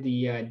yeah, we did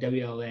the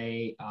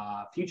WLA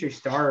Future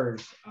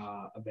Stars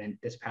event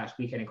this past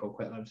weekend in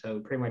Coquitlam. So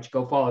pretty much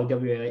go follow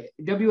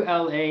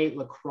WLA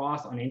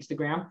Lacrosse on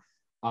Instagram.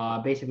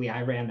 Basically,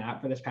 I ran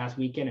that for this past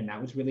weekend, and that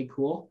was really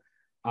cool.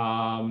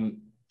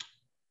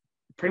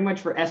 Pretty much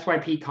for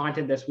SYP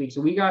content this week.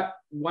 So we got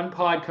one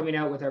pod coming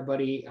out with our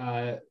buddy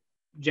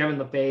Jevin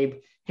Lefebvre.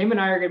 Him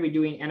and I are going to be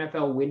doing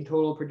NFL win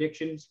total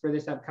predictions for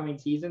this upcoming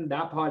season.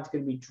 That pod's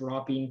going to be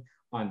dropping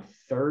on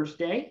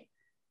Thursday.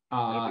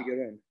 That'll be a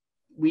good one.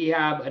 We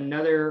have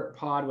another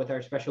pod with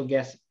our special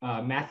guest,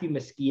 Matthew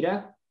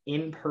Mosqueda,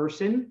 in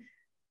person,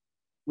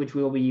 which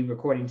we'll be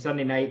recording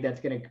Sunday night.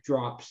 That's going to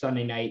drop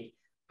Sunday night.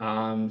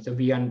 So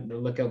be on the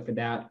lookout for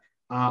that.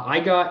 I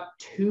got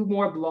 2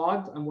 more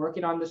blogs I'm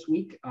working on this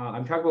week.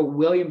 I'm talking about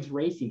Williams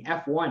Racing,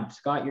 F1.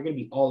 Scott, you're going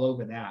to be all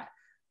over that.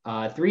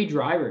 3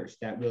 drivers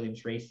that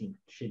Williams Racing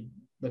should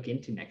look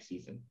into next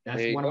season.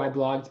 That's one of my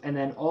blogs. And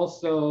then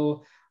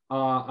also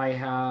I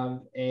have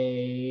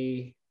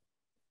a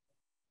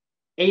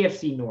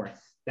AFC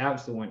North. That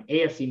was the one.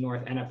 AFC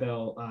North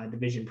NFL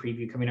division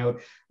preview coming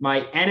out.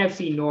 My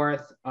NFC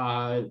North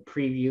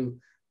preview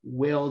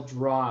will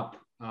drop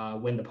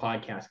when the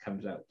podcast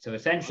comes out. So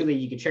essentially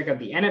you can check out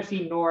the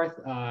NFC North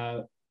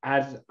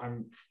as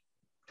I'm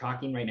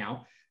talking right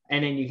now.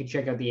 And then you can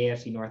check out the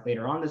AFC North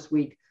later on this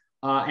week.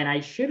 And I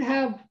should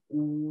have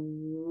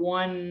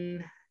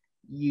one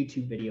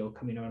YouTube video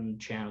coming out on the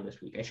channel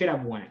this week. I should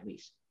have one at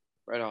least.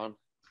 Right on.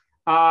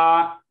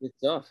 Good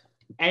stuff.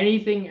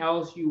 Anything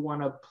else you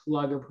want to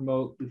plug or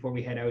promote before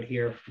we head out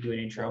here? Do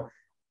an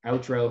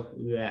outro.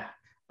 Yeah.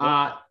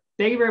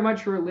 Thank you very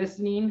much for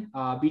listening.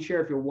 Be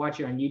sure if you're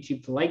watching on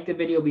YouTube to like the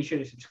video. Be sure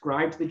to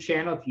subscribe to the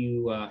channel if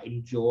you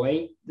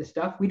enjoy the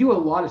stuff. We do a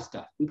lot of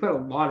stuff. We put a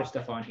lot of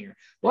stuff on here.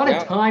 A lot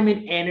of time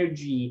and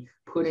energy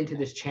put into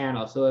this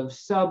channel. So a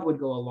sub would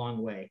go a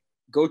long way.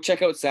 Go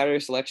check out Saturday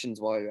selections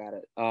while you're at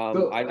it.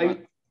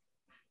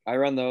 I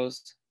run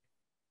those.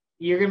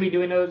 You're going to be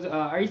doing those.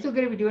 Are you still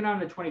going to be doing it on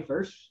the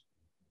 21st?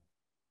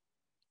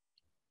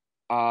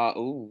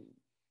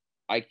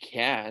 I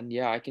can.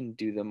 Yeah, I can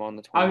do them on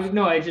the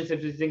 21st.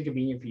 If it's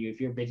inconvenient for you,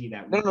 if you're busy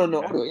that week. No.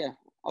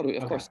 I'll do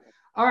it, of course.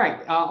 All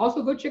right.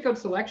 Also, go check out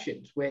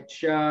selections,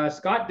 which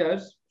Scott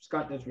does.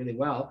 Scott does really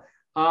well.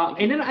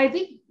 And then I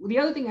think the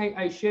other thing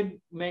I should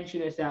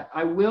mention is that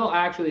I will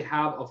actually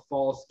have a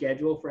fall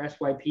schedule for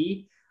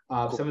SYP.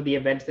 Cool. Some of the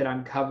events that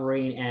I'm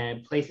covering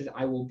and places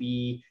I will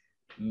be,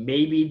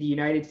 maybe the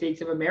United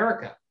States of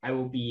America I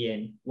will be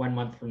in 1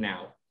 month from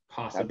now,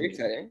 possibly. That'd be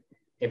exciting.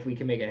 If we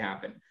can make it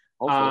happen.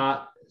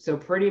 Hopefully. So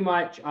pretty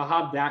much I'll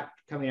have that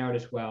coming out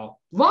as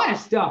well. A lot of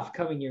stuff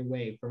coming your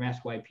way from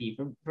SYP,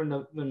 from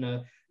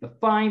the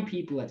fine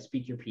people that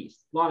Speak Your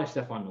Piece. A lot of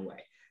stuff on the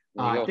way.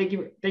 Thank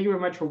you very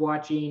much for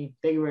watching.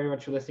 Thank you very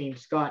much for listening.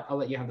 Scott, I'll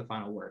let you have the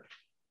final word.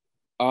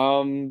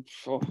 Wow,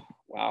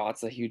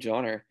 that's a huge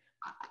honor.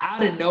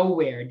 Out of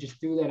nowhere, just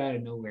threw that out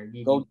of nowhere.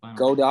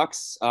 Go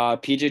Ducks.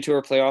 PGA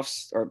Tour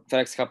playoffs or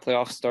FedEx Cup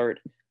playoffs start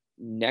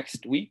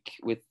next week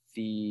with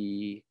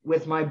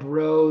my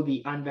bro,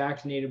 the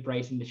unvaccinated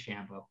Bryson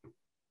DeChambeau.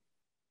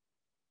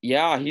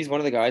 Yeah, he's one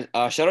of the guys.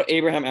 Shout out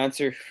Abraham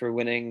Ancer for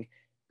winning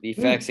the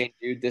FedEx St.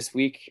 Jude this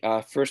week.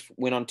 First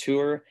win on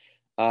tour.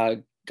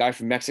 Guy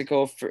from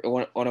Mexico, for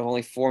one of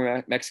only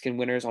 4 Mexican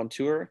winners on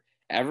tour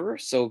ever.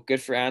 So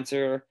good for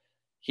Ancer.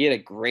 He had a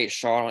great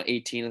shot on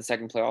 18 in the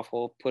second playoff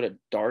hole. Put a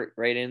dart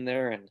right in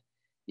there, and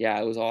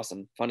yeah, it was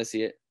awesome. Fun to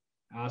see it.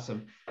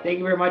 Awesome. Thank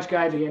you very much,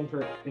 guys, again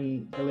for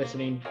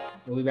listening.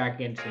 We'll be back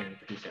again soon.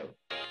 Peace out.